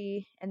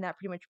Lottie, and that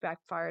pretty much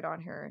backfired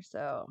on her.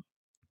 So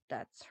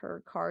that's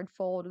her card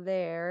fold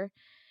there.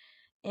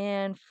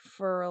 And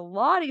for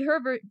Lottie, her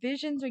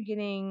visions are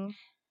getting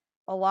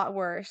a lot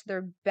worse.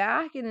 They're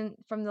back, and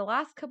from the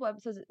last couple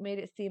episodes, it made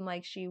it seem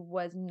like she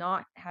was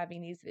not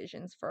having these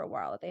visions for a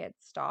while, that they had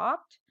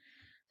stopped.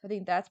 So I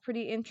think that's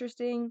pretty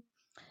interesting.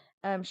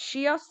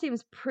 She also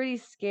seems pretty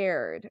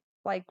scared,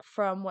 like,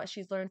 from what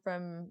she's learned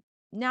from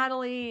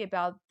Natalie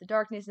about the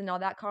darkness and all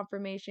that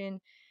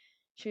confirmation.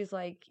 She's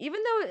like,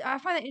 even though I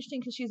find that interesting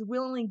because she's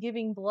willingly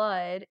giving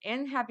blood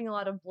and having a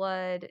lot of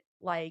blood,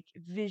 like,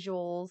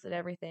 visuals and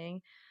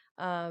everything,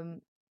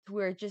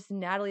 where just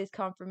Natalie's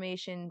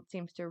confirmation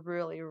seems to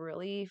really,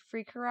 really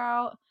freak her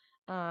out.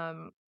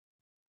 So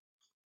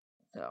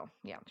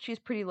yeah, she's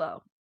pretty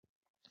low.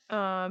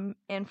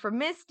 And for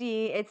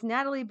Misty, it's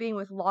Natalie being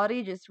with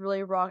Lottie just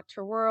really rocked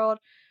her world.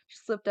 She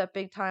slipped up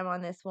big time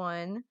on this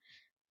one.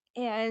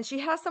 And she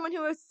has someone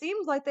who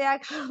seems like they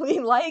actually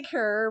like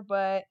her,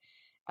 but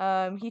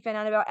he found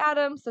out about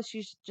Adam, so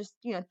she's just,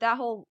 that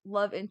whole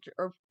love interest,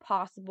 or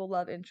possible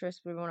love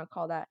interest, whatever we want to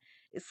call that,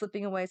 is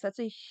slipping away. So that's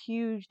a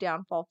huge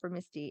downfall for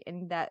Misty,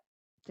 and that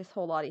this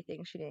whole Lottie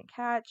thing she didn't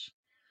catch.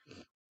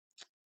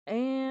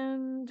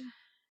 And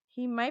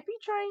he might be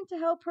trying to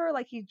help her,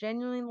 like he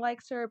genuinely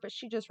likes her, but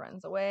she just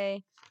runs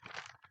away.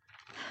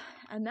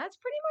 And that's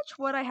pretty much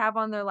what I have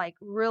on their, like,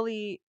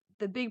 really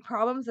the big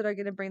problems that are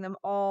going to bring them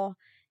all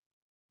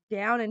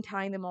down and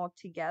tying them all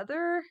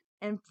together.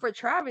 And for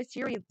Travis,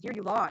 here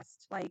you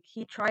lost. Like,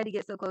 he tried to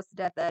get so close to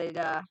death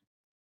that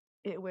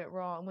it went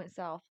wrong, went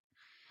south.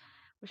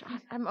 Which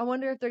I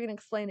wonder if they're gonna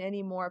explain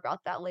any more about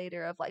that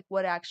later, of like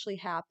what actually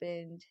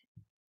happened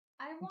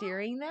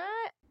during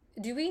that.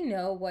 Do we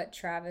know what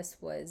Travis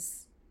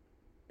was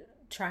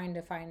trying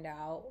to find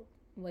out?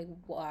 Like,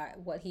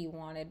 what he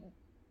wanted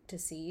to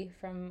see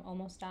from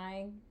almost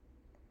dying?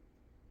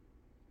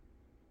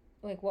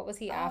 Like, what was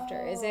he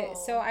after? Is it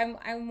so?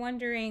 I'm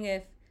wondering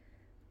if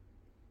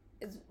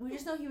we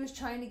just know he was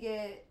trying to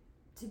get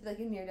to be like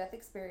a near-death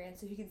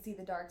experience so he could see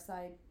the dark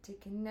side to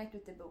connect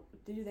with it, but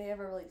do they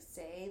ever really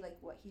say like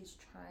what he's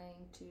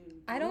trying to do?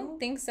 I don't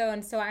think so,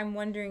 and so I'm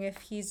wondering if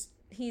he's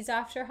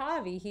after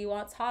Javi. He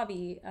wants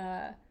Javi.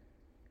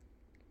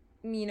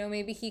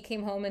 Maybe he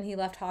came home and he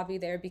left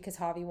Javi there because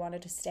Javi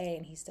wanted to stay,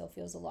 and he still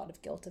feels a lot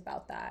of guilt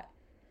about that.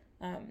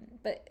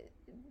 But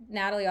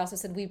Natalie also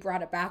said, we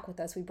brought it back with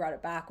us.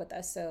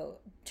 So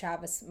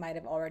Travis might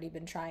have already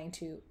been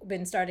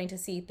starting to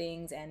see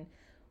things and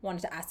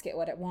wanted to ask it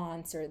what it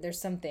wants, or there's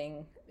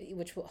something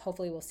which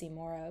hopefully we'll see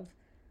more of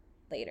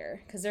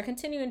later, because they're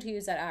continuing to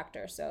use that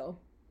actor. So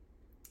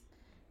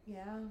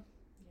yeah,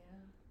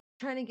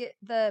 trying to get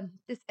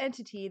this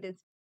entity, this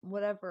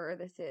whatever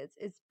this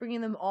is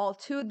bringing them all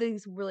to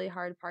these really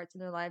hard parts in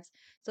their lives,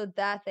 so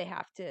that they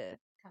have to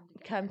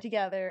come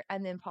together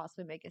and then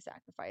possibly make a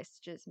sacrifice.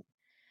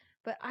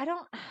 But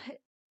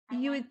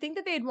you would think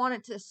that they'd want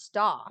it to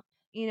stop.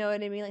 You know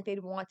what I mean? Like,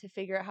 they'd want to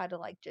figure out how to,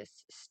 like,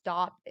 just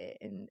stop it.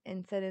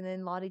 And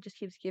then Lottie just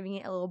keeps giving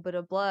it a little bit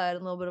of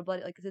blood.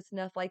 Like, is this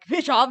enough? Like,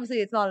 which obviously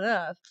it's not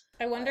enough.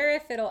 I wonder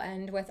if it'll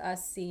end with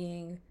us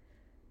seeing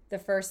the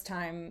first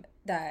time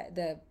that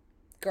the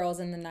girls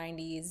in the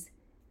 90s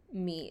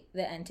meet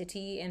the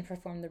entity and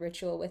perform the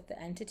ritual with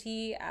the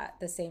entity at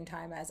the same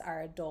time as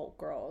our adult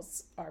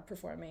girls are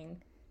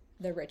performing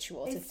the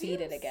ritual to feed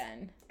it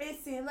again.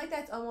 It seems like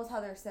that's almost how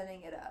they're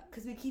setting it up,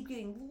 because we keep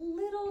getting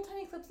little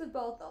tiny clips of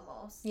both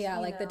almost. Yeah,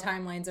 like the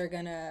timelines are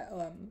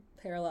gonna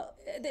parallel.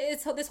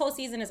 This whole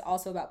season is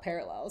also about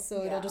parallels,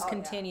 so it'll just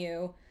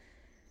continue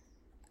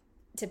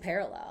to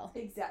parallel.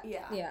 Exactly.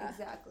 Yeah.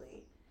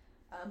 Exactly.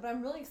 But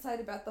I'm really excited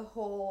about the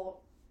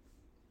whole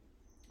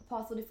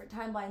possible different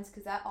timelines,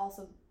 because that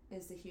also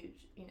is a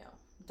huge,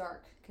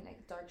 dark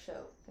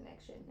show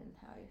connection, and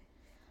how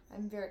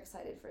I'm very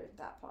excited for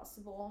that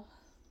possible.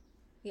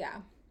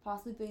 Yeah.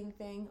 Possibly being a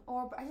thing,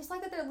 but I just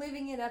like that they're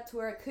leaving it up to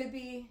where it could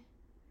be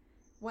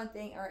one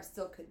thing, or it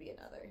still could be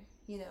another.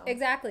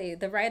 Exactly.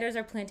 The writers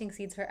are planting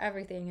seeds for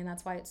everything, and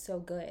that's why it's so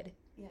good.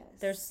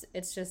 Yes.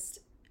 It's just,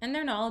 and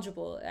they're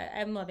knowledgeable.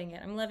 I'm loving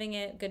it. I'm loving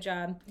it. Good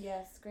job.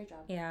 Yes, great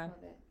job. Yeah.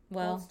 Love it.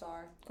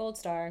 Well, Gold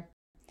star.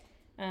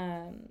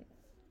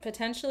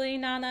 Potentially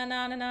na. I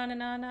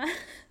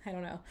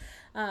don't know.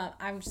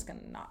 I'm just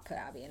gonna not put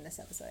Abby in this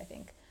episode, I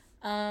think.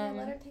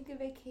 Let her take a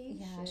vacation.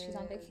 Yeah, she's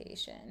on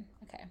vacation.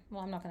 Okay.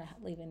 Well, I'm not gonna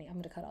leave any. I'm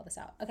gonna cut all this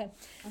out. Okay.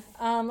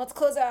 Let's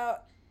close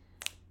out.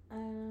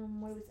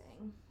 What are we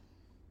saying?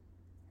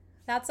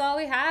 That's all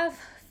we have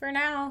for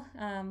now.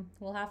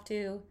 We'll have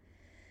to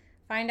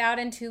find out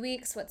in 2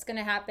 weeks what's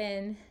gonna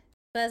happen.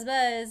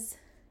 Buzz.